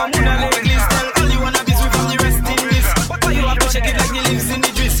clap it come on the l'église? Tell all you wanna be sweet from the rest in this. Why you have to shake it like the leaves in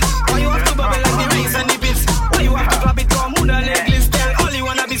the juice? Why you have to bubble like the rice and the beans? Why you have to clap it come on the l'église? Tell all you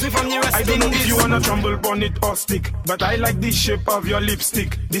wanna be sweet from the rest in this. I don't know if you wanna tremble on it or stick, but I like the shape of your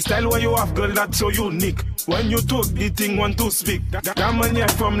lipstick. The style where you have, girl, that's so unique. When you talk, the thing want to speak. Ta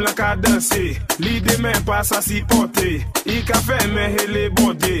manière from la ka danser. L'idée même passe à s'y porter. Il ka fait mais elle est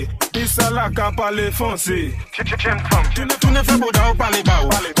bordée. Il ça la ka parler français. Tu ne fais beau d'au parler bao.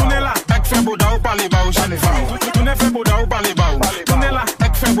 Tu ne la tech fait beau d'au parler bao. J'en ai fao. Tu ne fais beau d'au parler bao. Tu ne la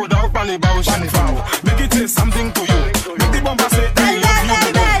tech fait beau d'au parler bao. J'en ai fao. Make it say something to you. Make the bomba say I love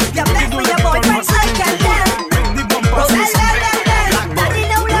you. You bless me, your boy, twice I can tell. Make the bomba say something. Daddy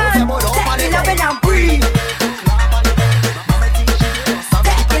no learn. Take it up and breathe.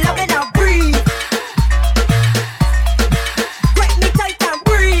 Take it up and breathe. Break me tight and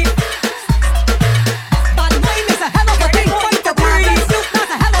breathe. Bad mind is a hell of a thing. Fight to breathe.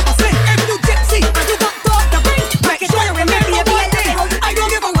 That's a hell of a thing. If you gypsy and you got talk to bring, make sure you remember your DNA. I don't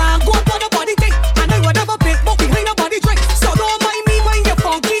give a rhyme. Go for the body thing. I know you never big, but behind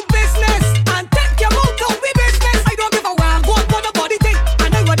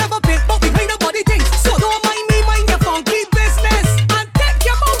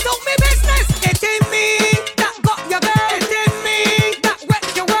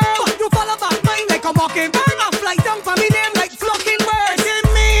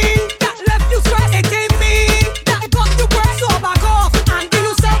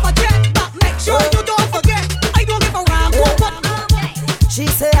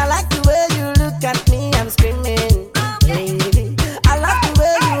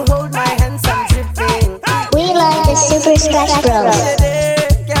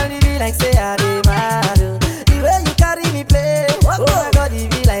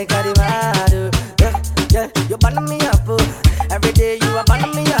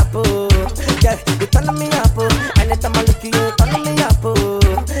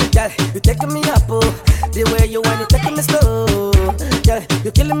taking me up, oh. The way you want it, taking me slow. Yeah,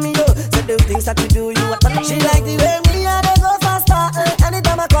 you killing me, oh. So the things that you do, you are telling me. She like the way me and I go faster.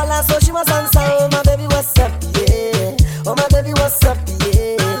 Anytime I call her, so she must answer. Oh my baby, what's up? Yeah. Oh my baby, what's up?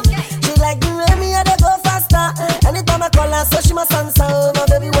 Yeah. She like the way me and I go faster. Anytime I call her, so she must answer. Oh my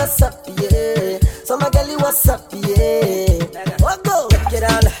baby, what's up? Yeah. So my girlie, what's up? Yeah. Oh go, take it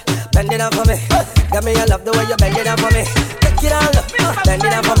on, bend it down for me. Got me, I love the way you bend it down for me. Take it on, bend it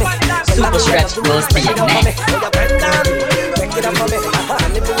down for me. Super Stretch Bros for your neck. Take it up for me.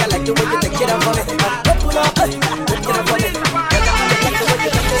 Let me, I like the way you take it up for me. Open up, take it up for me.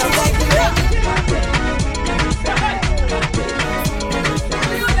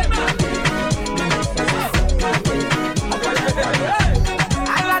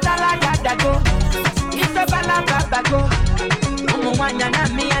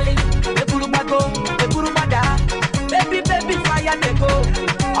 Baby, baby, fire they go.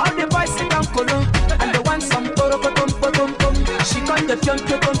 All the boys sit down colo, and they want some poro potom potom pom. She got the pion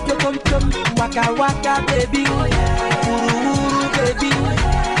pion pion pion. Waka waka baby, uru uru baby,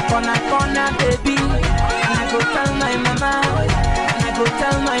 corner corner baby. And I go tell my mama, and I go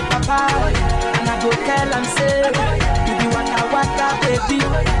tell my papa, and I go tell them say, you be waka waka baby,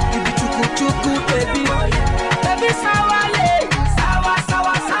 you be chuku chuku baby, baby sawale, sawa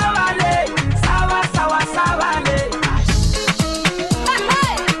sawa sawale, sawa sawa sawale.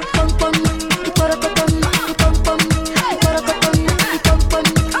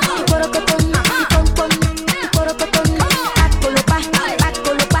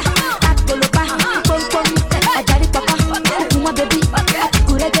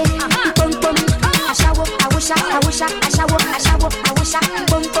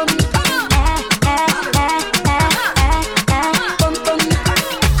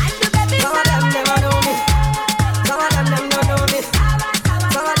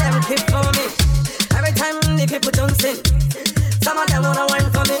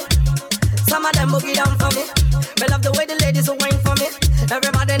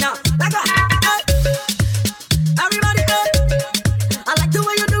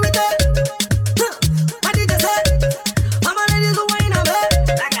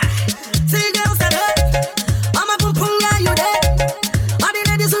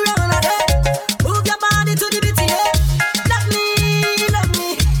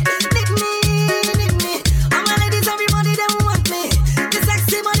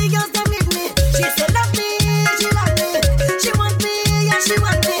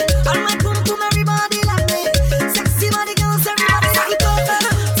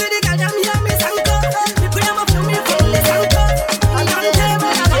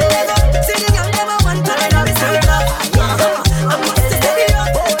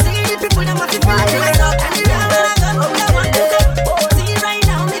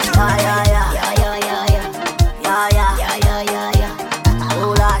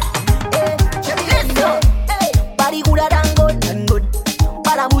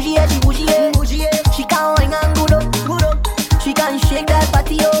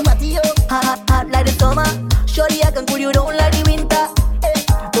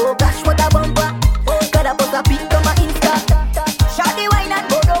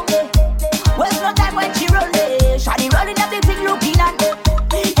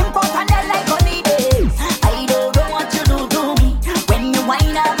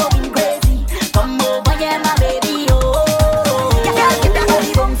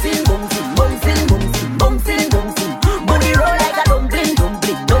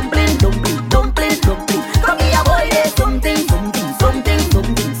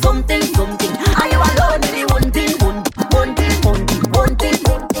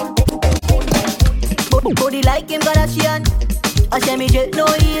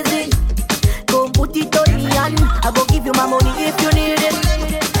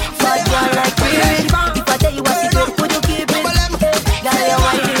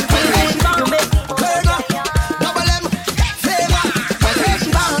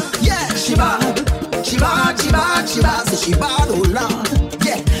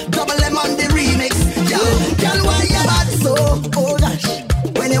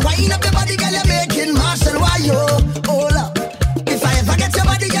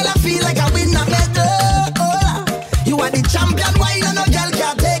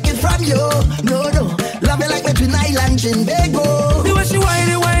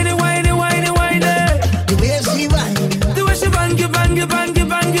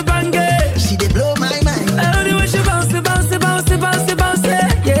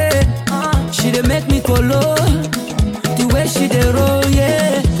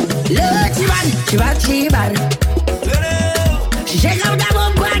 She bad. She check out that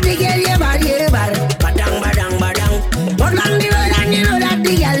one party girl, yeah.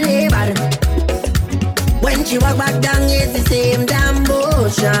 she walk back down, it's the same damn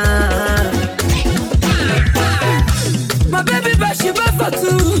motion. My baby, but she bad for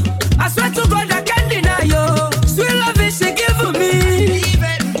two. I swear to God, I can't deny you. Sweet love is she giving me.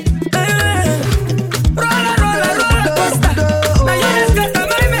 Roller, roller, roller coaster. Now you just got the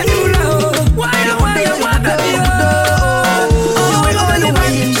my medulla. Why you, baby?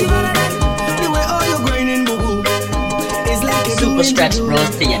 The way all you grinding, boo. It's like a Super Stretch Bros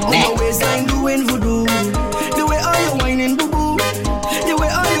to your neck. Always I'm doing voodoo. The way all you whining, boo boo. The way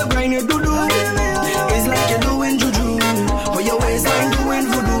all you grinding, doo doo. It's like you're doing juju. But your ways I'm doing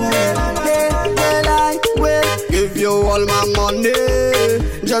voodoo. Hey, well, I will give you all my money.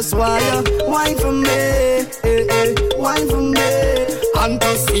 Just why you wine for me, wine for me. And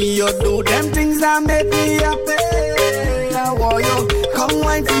to see you do them things that make me happy. I want you come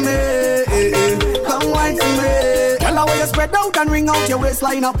wine for me, come wine for me. Tell her where you spread out and ring out your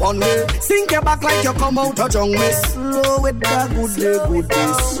waistline upon me. Sink your back like you come out of jungle. Slow with that good day,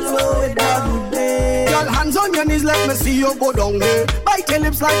 slow with that good day. Girl, hands on your knees, let me see you go down there. Bite your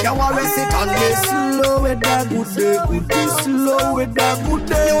lips like you want to sit on me. Slow with that good day, slow with that good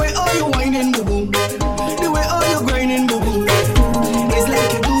day. The way all you whining, boo boo. The way all you grinding, boo boo. It's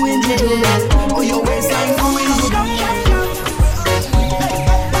like you're doing judo. Oh, your waistline going good.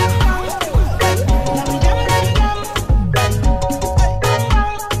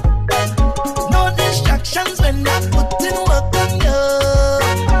 No distractions when I put in work on you.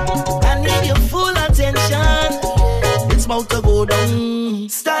 I need your full attention. It's about to go down.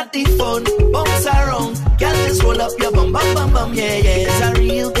 Start the phone, bounce around. Girl, just roll up your bum, bum, bum, bum. Yeah, yeah. It's a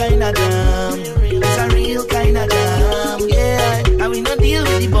real kind of jam. It's a real kind of jam. Yeah, and we no deal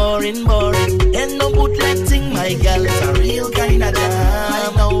with the boring. And no bootleg thing, my girl. It's a real kind of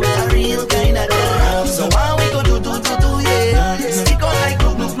jam. No, it's a real kind of jam. So why we go do, yeah. Stick on like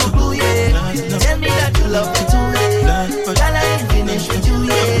glue, yeah. Tell me that you love me too, yeah. Girl, I ain't finished with you,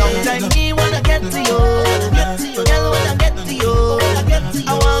 yeah. Long time me wanna get to you. Girl, when I get to you, I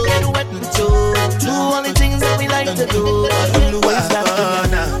wanna get wet with you. Do all the things that we like to do.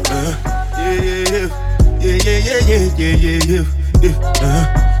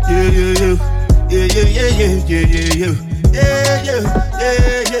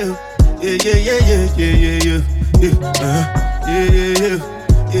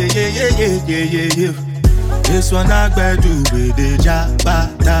 This one I better do with the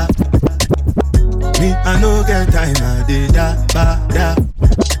jabata. Me, I no get time, I did da.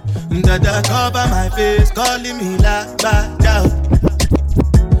 Dada cover my face, calling me la ba da.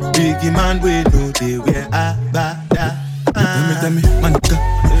 Biggie man, we know they wear a ba da. Tell me, man,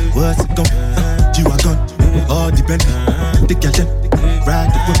 what's it gon' G-Wagon, all the Bentley, take your time,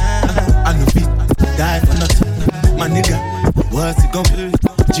 ride the whip. I no fit, die for nothing. My nigga, what's it gon'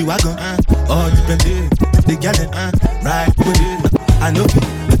 G-Wagon, all the Bentley, take your time, ride the whip. I no fit,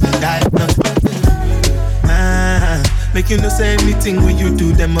 die for nothing. Make you no say anything when you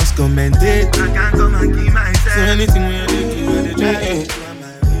do, them must commend it. I can't come and keep myself. So anything when you do,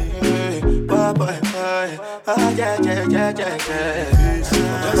 boy. Oh, yeah.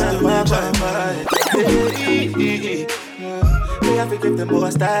 We have to give the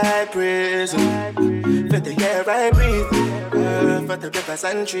most high praise. For the air I breathe, for the rivers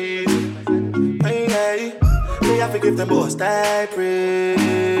and trees. We have to give the most high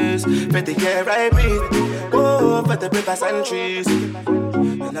praise. For the air I breathe, oh, for the rivers and trees.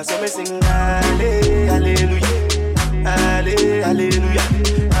 And I saw me sing hallelujah, hallelujah,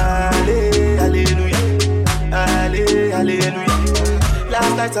 hallelujah, hallelujah.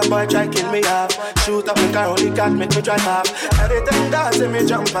 Last night some boy try kill me off. Shoot up my car, only got make me drive off. Everything does see me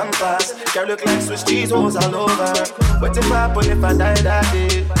jump and pass. Girl look like Swiss cheese holes all over. What if I happen if I die that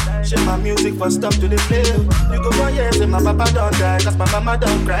day? Shit my music for stop to the play. You go 1 year say my papa don't die, cause my mama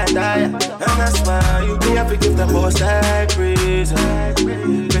don't cry die. And that's why you have to give the most high praise.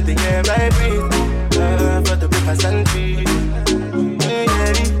 With the air I breathe, for the rivers and trees.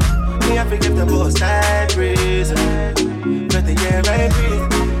 We have to give the most high praise. For the air I breathe,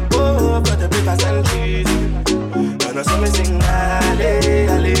 oh, for the rivers and trees. And I saw me sing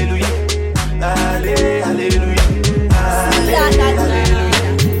hallelujah, hallelujah, hallelujah, hallelujah.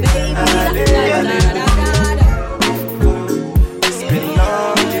 It's been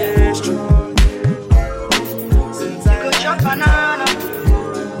long, it's true. Since I go chop banana.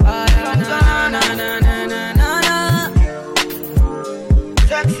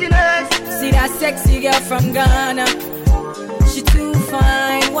 See that sexy girl from Ghana. She too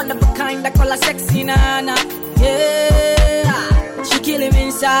fine, one of a kind, I call her sexy nana. Yeah, she kill him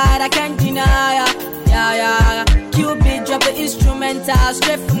inside, I can't deny her. Yeah. Cupid drop the instrument instrumental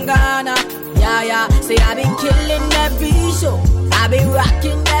straight from Ghana. Yeah. Say I've been killing every show. I've been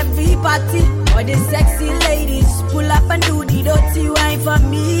rocking every party. All the sexy ladies pull up and do the dirty wine for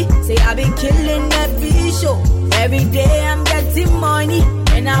me. Say I've been killing every show. Every day I'm getting money,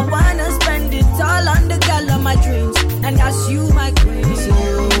 and I wanna spend it all on the girl of my dreams, and that's you, my queen.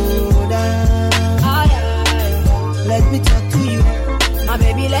 Slow down. Let me talk to you. My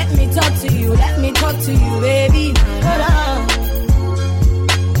baby, let me talk to you. Let me talk to you, baby.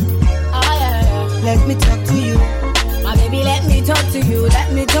 Let me talk to you. My baby, let me talk to you.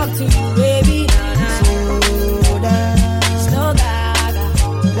 Let me talk to you, baby. Slow down. Slow down.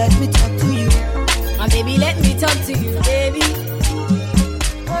 Let me talk to you. My baby, let me talk to you, baby.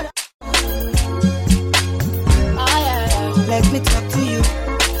 Let me talk to you.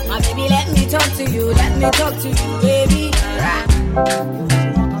 My baby, let me talk to you. Let me talk to you, baby.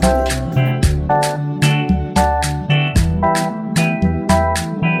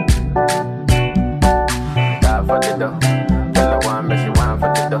 Die for the dough. Tell her one, but she want for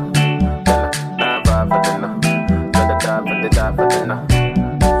the dough. Tell her 9-5 for the no. Tell her die for the no.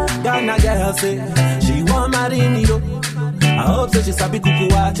 Ghana girl say she want marry me though. I hope so she sabi kuku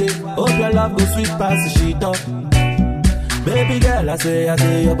wache. Hope your love go sweet past the shit up. Baby girl, I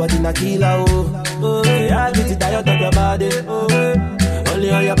say your body na killer, oh yeah, I get it tired of your body,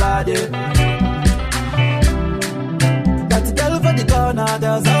 only on your body. That girl for the corner,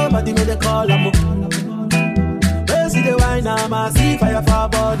 there's somebody made a call, I'm see the wine, I'm see fire for her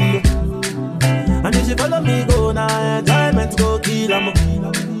body, and if she follow me, go now, enjoyment go kill, I'm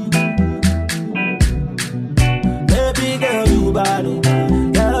baby girl, you bad,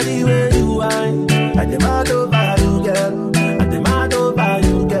 girl, the way you wine, I demand over you, girl.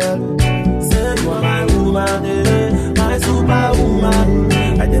 My superwoman,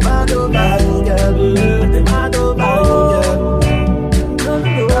 I demand over you, girl. I demand over you, girl.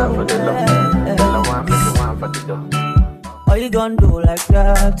 Why you gon' do like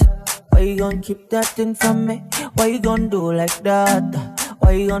that? Why you gon' keep that thing from me? Why you gon' do like that?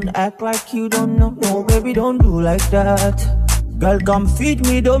 Why you gon' act like you don't know? No, baby, don't do like that. Girl, come feed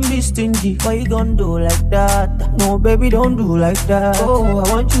me, don't be stingy. Why you gon' do like that? No, baby, don't do like that. Oh, I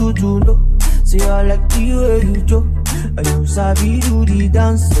want you to know. Say I like the way you do. And you sabi do the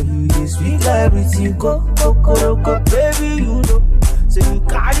dance. So you just sweet like everything. Go, baby, you know. Say you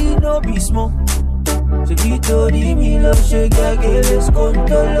carry no be small. Say you told me love, shake your girl, let's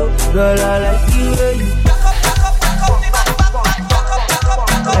control. Girl, I like the way you.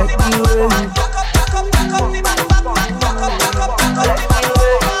 Like the way you.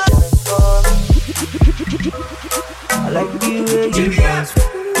 I like the way you dance.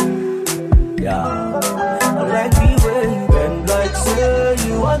 Yeah, I like the way you bend like say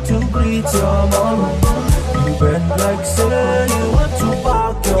you want to greet your mama. You bend like say you want to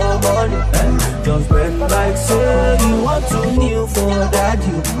park your money. Just bend like say you want to kneel for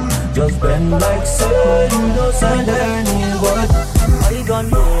daddy. Just bend like say you don't send anybody. Why you gon'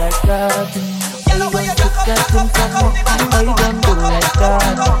 do like that? Why you gon' take that thing from me? Why you gon' do like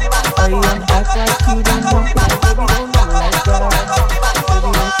that? Why you gon' act like you don't know? Baby, don't do like that.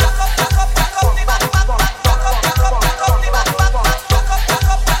 Baby, don't.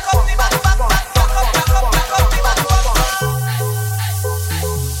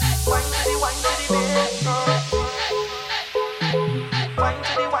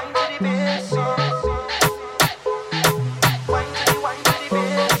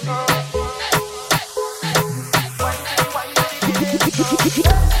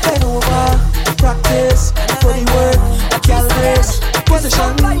 Bend over, practice, body work, calories,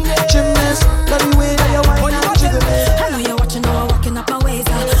 position, gymnast, love the way that you whine and jiggle it. I know you're watching, now I'm walking up my ways.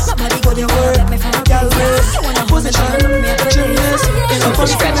 Nobody go Body to work, let me for a calories, position, gymnast, Super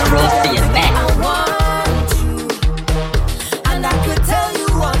stretch rules for your neck. and I could tell you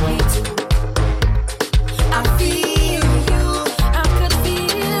want me to. I feel you, I could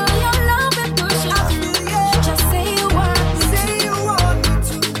feel your love and push it. Just say you want me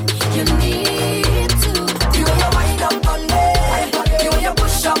to. You need to. You when you wind up on me, you when you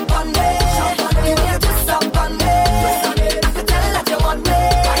push up on me, you when you twist up on me. I could tell that you want me.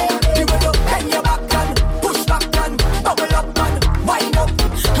 You when you bend your back and push back and bubble up and wind up.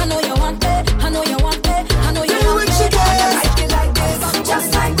 I know you want me.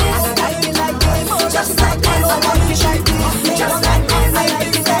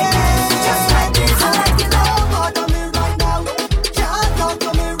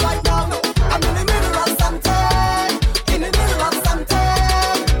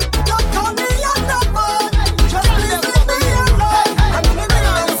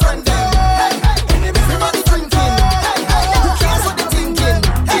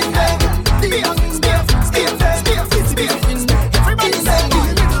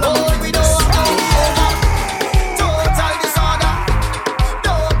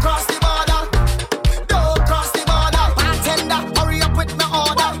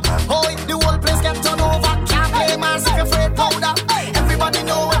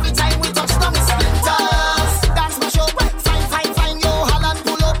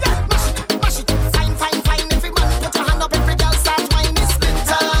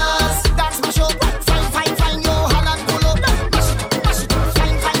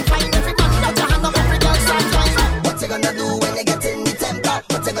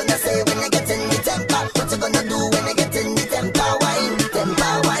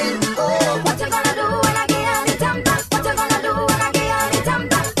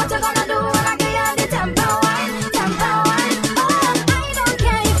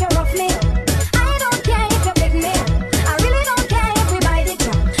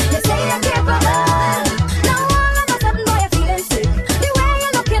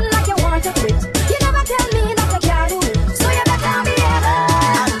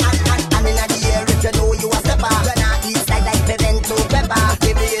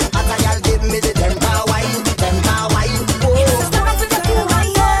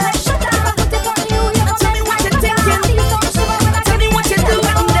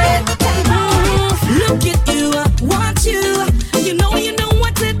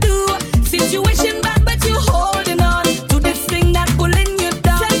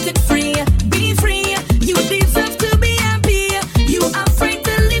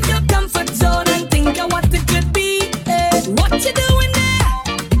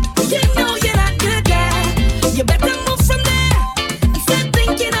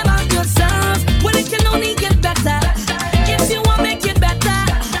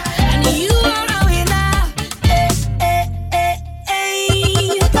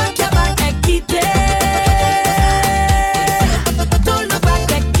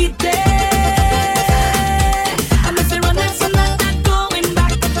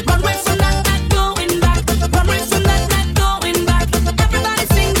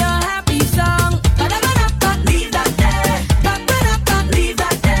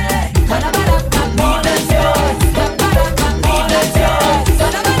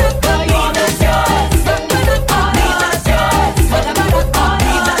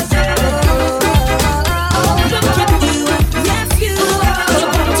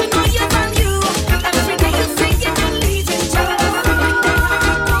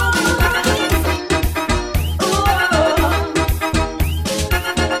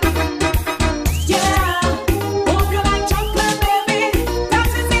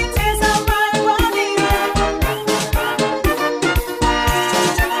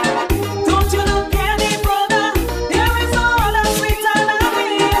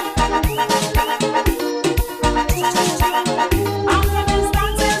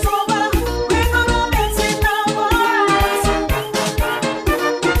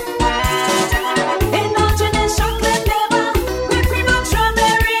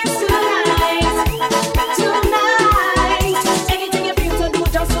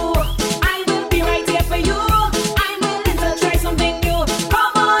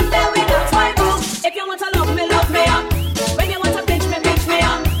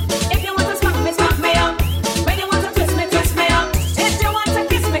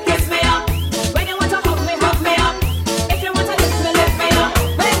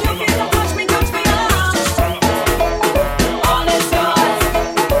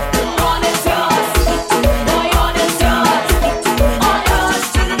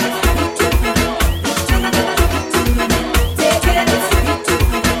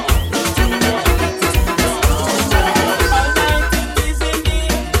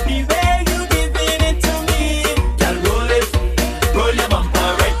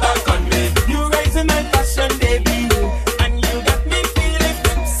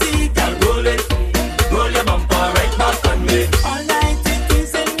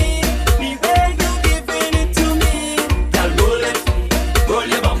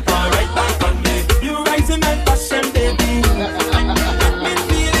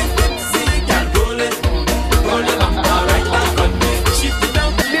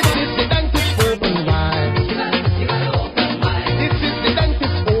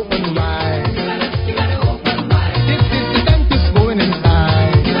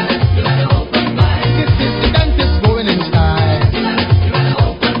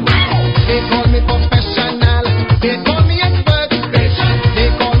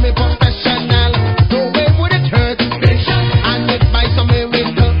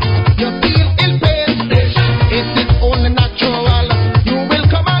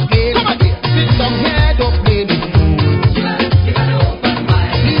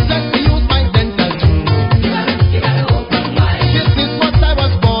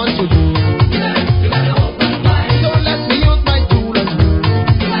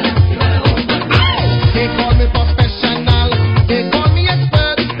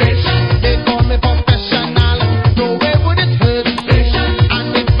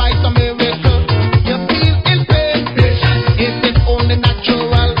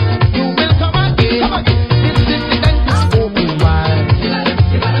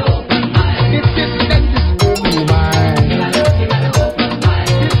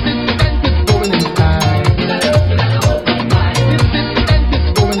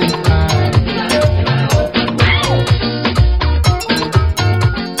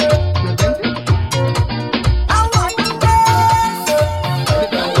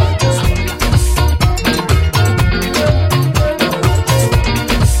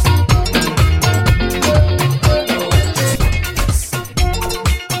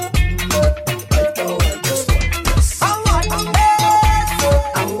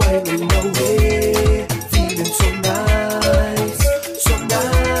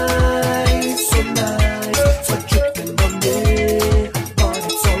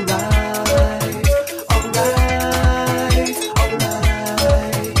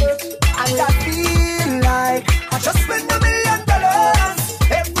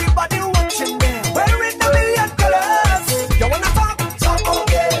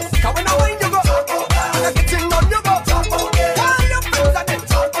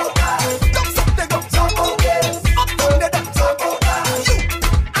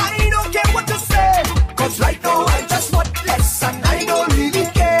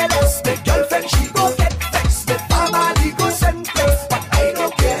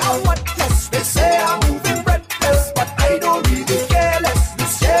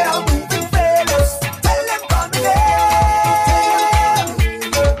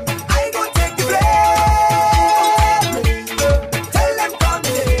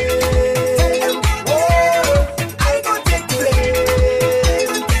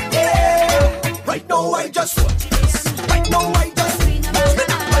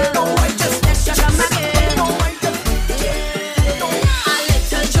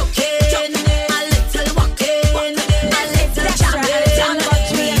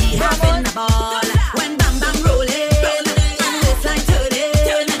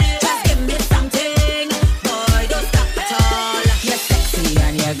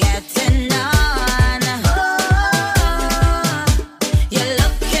 getting on. You're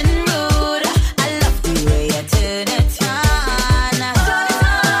looking rude. I love the way you turn it on.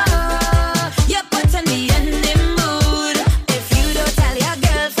 You're putting me in the mood. If you don't tell your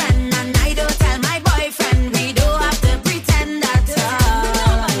girlfriend and I don't tell my boyfriend, we don't have to pretend that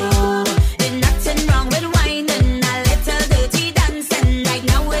there's nothing wrong with whining, a little dirty dancing. Right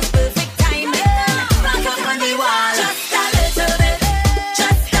now it's perfect timing. Rock up on the wall. Just a little bit,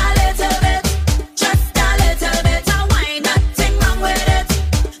 just a little bit, just a little bit of wine. Nothing wrong with it.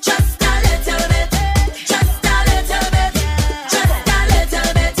 Just a little bit, just a little bit, just a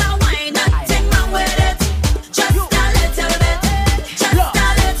little bit of wine. Nothing wrong with it. Just a little bit, just a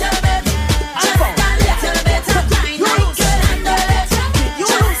little bit, just a little bit of wine. I can handle it.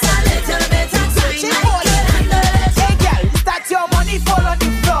 Just a little bit of wine. I can handle it. Hey girl, is that your money fall on the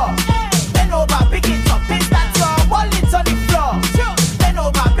floor? Bend over, pick it up. Is that your wallet on the floor? Bend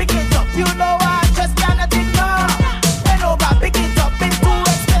over, pick it up. You know I just cannot ignore. Bend over, pick it up. It's too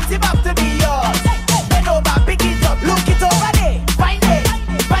expensive have to be yours. Bend over, pick it up. Look it over there. Find it,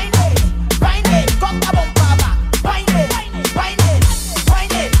 find it, find it. Come a bumper back. Find it, find it,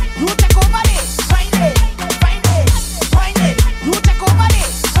 find it. You take over there. Find it, find it, find it. You take over there.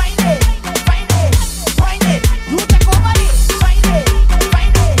 Find it, find it, find it. You take over there. Find it,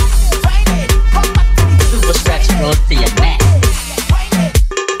 find it, find it. Come back to the Super Scratch Bros to your neck.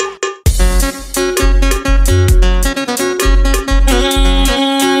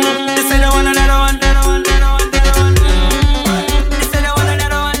 They say they want another one, another one, another one, another one. They say they want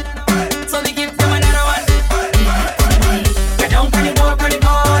another one, so we give them another one. Get down on the board, hold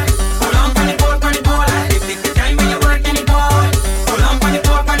on on the board, hold on. Take the time when you're working the board. Hold on on the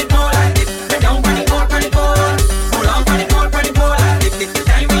board, hold on. Get down on the board, hold on. Hold on on the board, hold on. Take the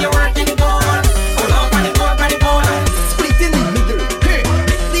time when you're working the board. Hold on on the board, hold on. Split in the middle, hey.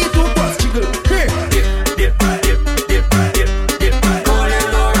 Make the two parts jiggle, hey. Dip, dip, dip, dip, dip, dip. Hold it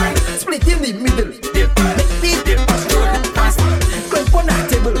low, right. Split in the middle, dip, make the dip, fast. Climb on that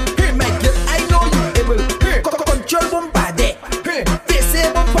table, hey my girl, I know you able. Hey, control bumper there, hey, face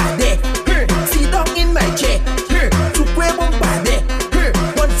bumper there, hey, sit down in my chair, hey, square bumper there, hey,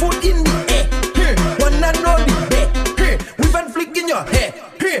 one foot in the air, hey, one hand on the bed, hey, with one flick in your hair,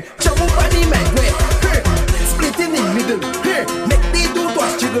 hey, jump up on the my way, hey, split in the middle, hey, make the two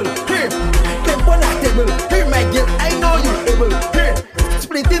toes jiggle, hey, climb on that table, hey my girl, I know you able, hey,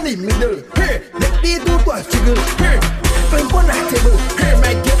 split in the middle, hey, make the two toes jiggle, hey, climb on that table, hey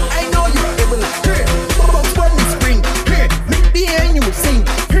my girl, I know you able, hey, bounce on the spring, hey, make the air you sing,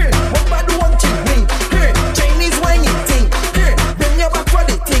 hey, what about the one chick wing, hey, Chinese whining thing, hey, bend your back for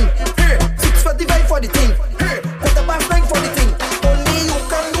the thing, hey, 6:45 for the thing, hey, quarter past 9 for the thing, only you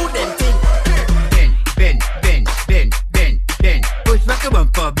can do them thing. Bend, bend, bend, bend, bend. Push back your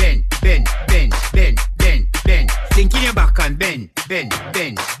bumper, bend, bend, bend, bend, bend, bend. Sink in your back and bend, bend,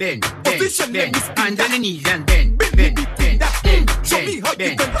 bend, bend, bend, bend. Hands on the knees and bend, bend, bend, bend, bend.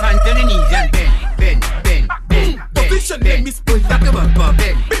 Hands on the knees and bend, bend, bend, bend, bend, bend. Push back your bumper,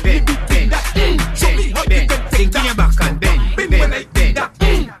 bend, bend, bend, bend, bend. Sink in your back and bend, bend, bend,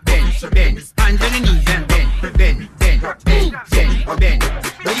 bend, bend, bend. Hands on the knees and bend, bend, bend, bend, bend.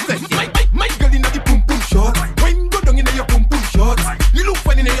 Ready question? My girl inna the pum pum shot. When go down inna your pum pum shot. You look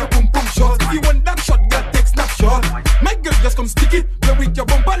funny inna your pum pum shot. If you want that shot, girl, take snapshot. My girl just come stick it. Play with your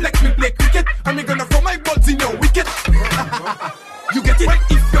bumper like me play cricket. And me gonna throw my balls in your wicket. You get it? Well,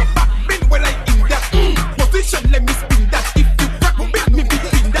 if your back bend well I in that position, let me spin that. If you crack me, me be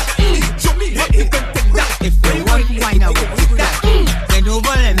in that. Show me how you can take that. If you want wine, I will hit that. Bend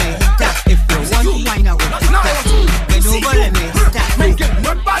over, let me hit that. If you want wine, I will hit that. Bend over, let me hit that. My girl,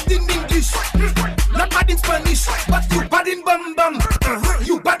 not bad in English, not bad in Spanish, but you bad in bum bum.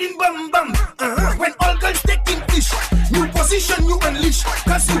 You bad in bum bum. When all girls take English, new position you unleash.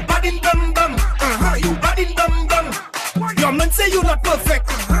 Cause you bad in bum bum. You bad in bum bum. Your man say you not perfect.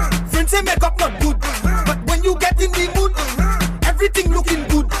 Friends say makeup not good. But when you get in the mood, everything looking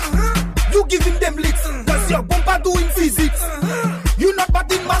good. You giving them licks. Cause your bumper doing physics. You not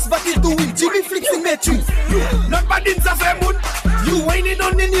bad in mass, but you doing Jimmy flicks in Matrix. Not bad in Zafir Moon. You whining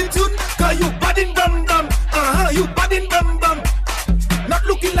on the new tune. Cause you bad in bum bum. You bad in bum bum. Not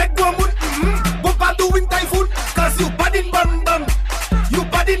looking like Guamun. Bumper doing typhoon. Cause you bad in bum bum. You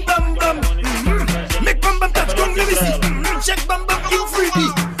bad in bum bum. Make bum bum touch down, let me see. Check bum bum in 3D.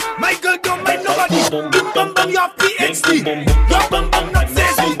 My girl don't mind nobody. Bum bum you have PhD. Your bum bum not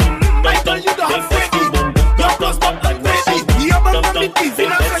sassy. My girl you don't have ready. Your plus bum unready. Your bum bum in easy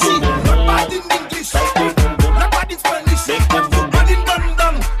not flashy. Not bad in English. Not bad in Spanish. You bad in bum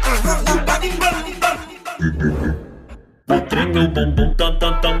bum. You bad in bum bum. Bum bum bum tam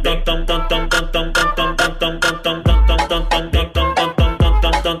tam tam.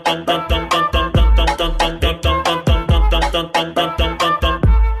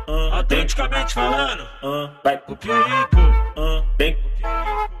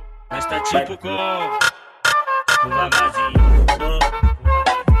 tipo como devagarzinho.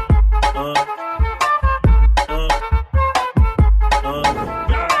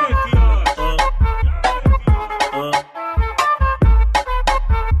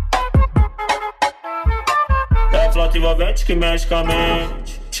 É flauta envolvente que mexe com a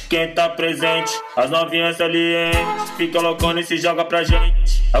mente de quem tá presente. As novinhas salientes fica loucona e se joga pra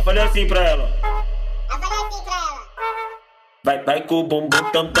gente. Eu falei assim pra ela. Vai com o bumbum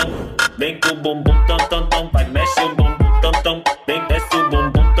tam tam, vem com o bumbum tam tam tam, vai mexe o bumbum tam tam, vem desce o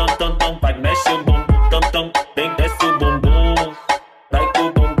bumbum tam tam tam, vai mexe o bumbum tam tam, vem desce o bumbum, vai com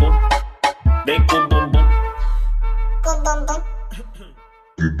o bumbum, vem com o bumbum,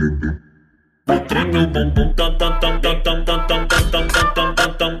 vai treme o bumbum tam tam tam tam tam tam tam tam tam tam tam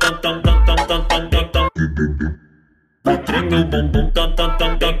tam tam tam tam tam tam, vai treme o bumbum tam tam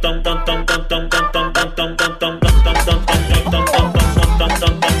tam tam tam tam tam tam tam tam tam tam tam tam.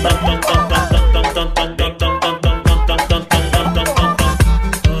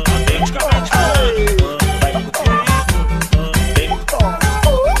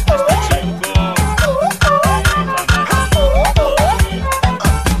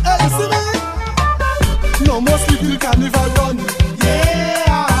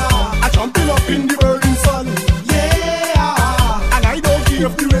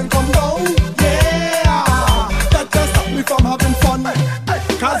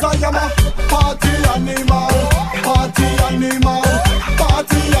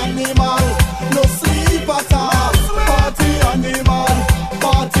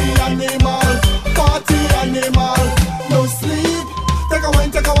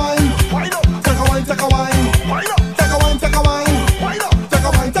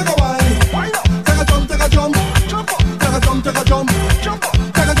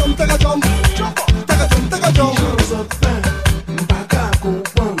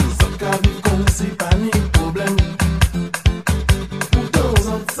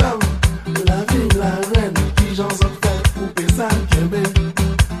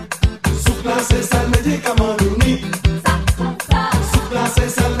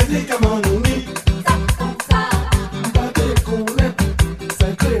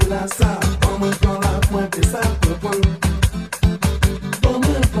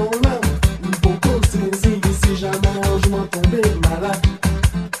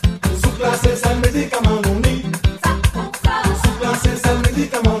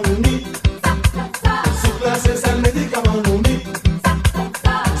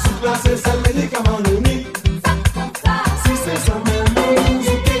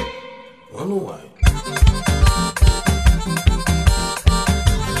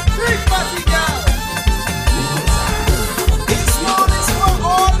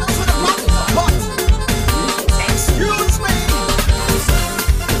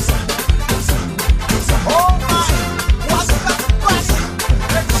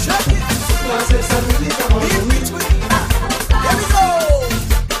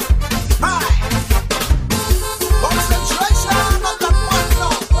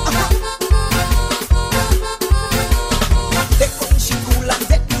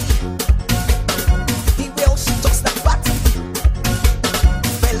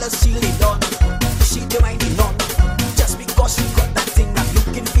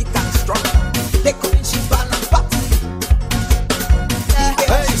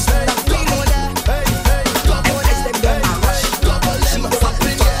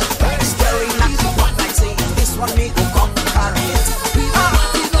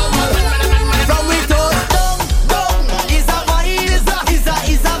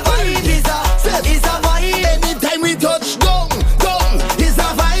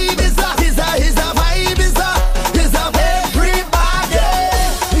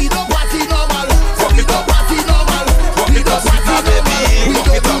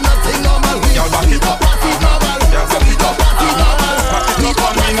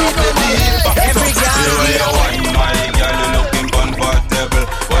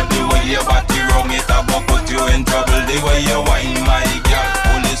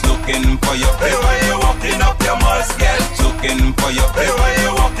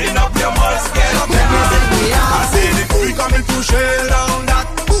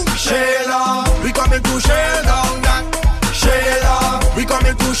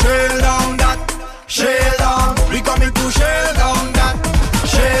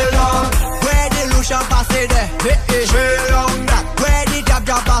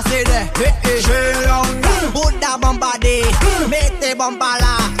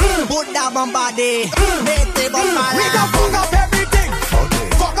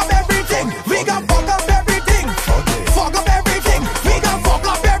 We gon' fuck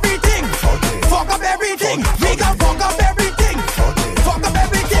up everything.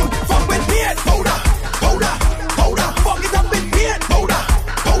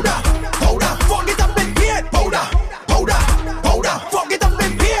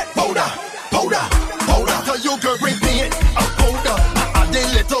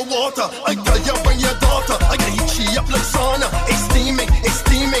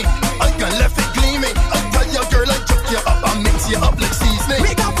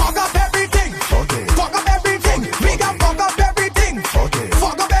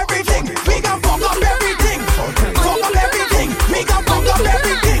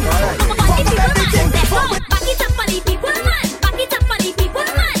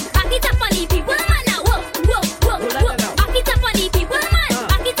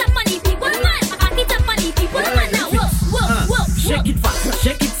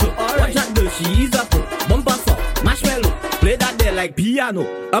 piano.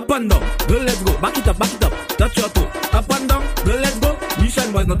 Up and down, girl, let's go. Back it up, touch your toe. Up and down, girl, let's go.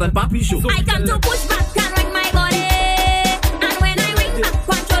 Mission was not a papi show. I come to push back and rock my body, and when I ring back,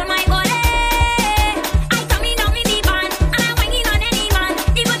 control my body. I come in down in the band, and I'm winging on any man.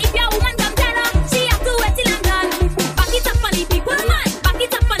 Even if your woman come tell her, she have to wait till I'm done. Back it up on the people, man. Back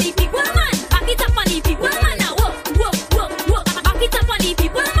it up on the people, man. Back it up on the people, man. Now whoa, whoa, whoa, whoa. Back it up on the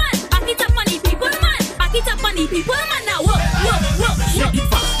people, man. Back it up on the people, man. Back it up on the people, man. Now whoa, whoa, whoa. Shake it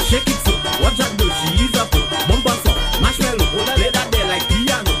fast, shake it slow. Watch that girl, she is a pro. Bumper song, marshmallow, play that there like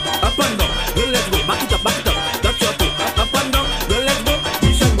piano. Up and down, girl, let's go. Back it up, touch your toe. Up and down, girl, let's go.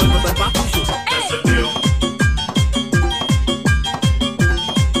 Mission was not a papi show. That's the deal.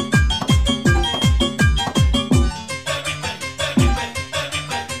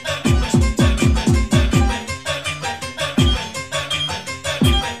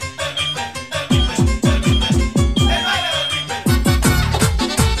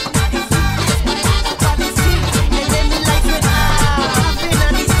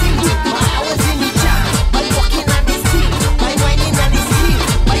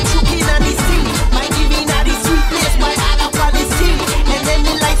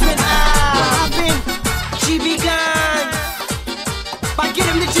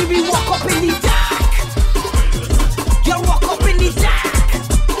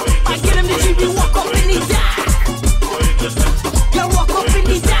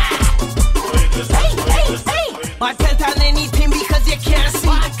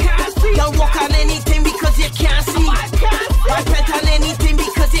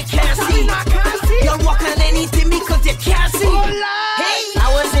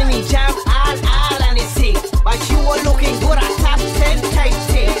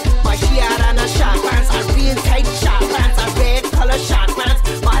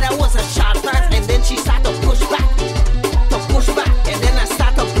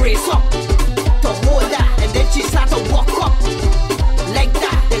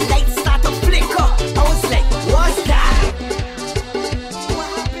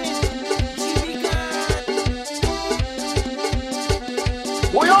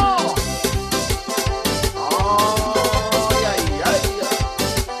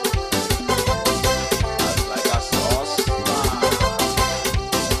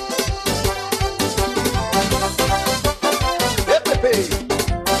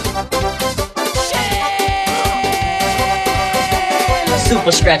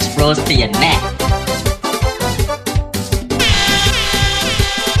 Super Stretch Bros to your neck.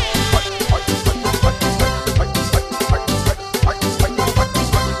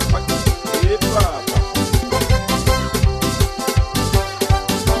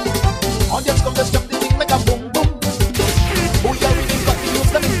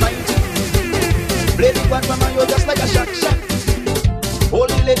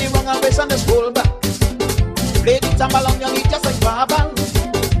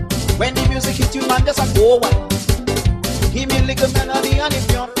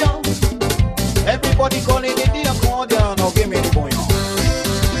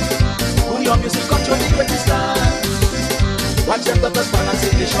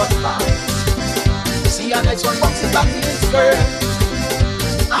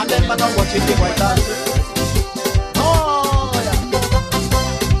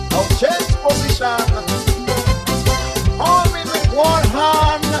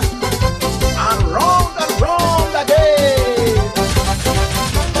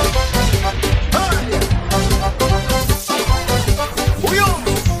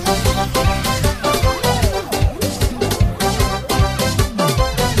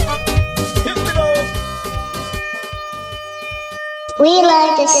 We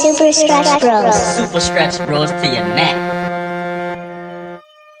like the Super Stretch Bros. Super Stretch Bros to your neck.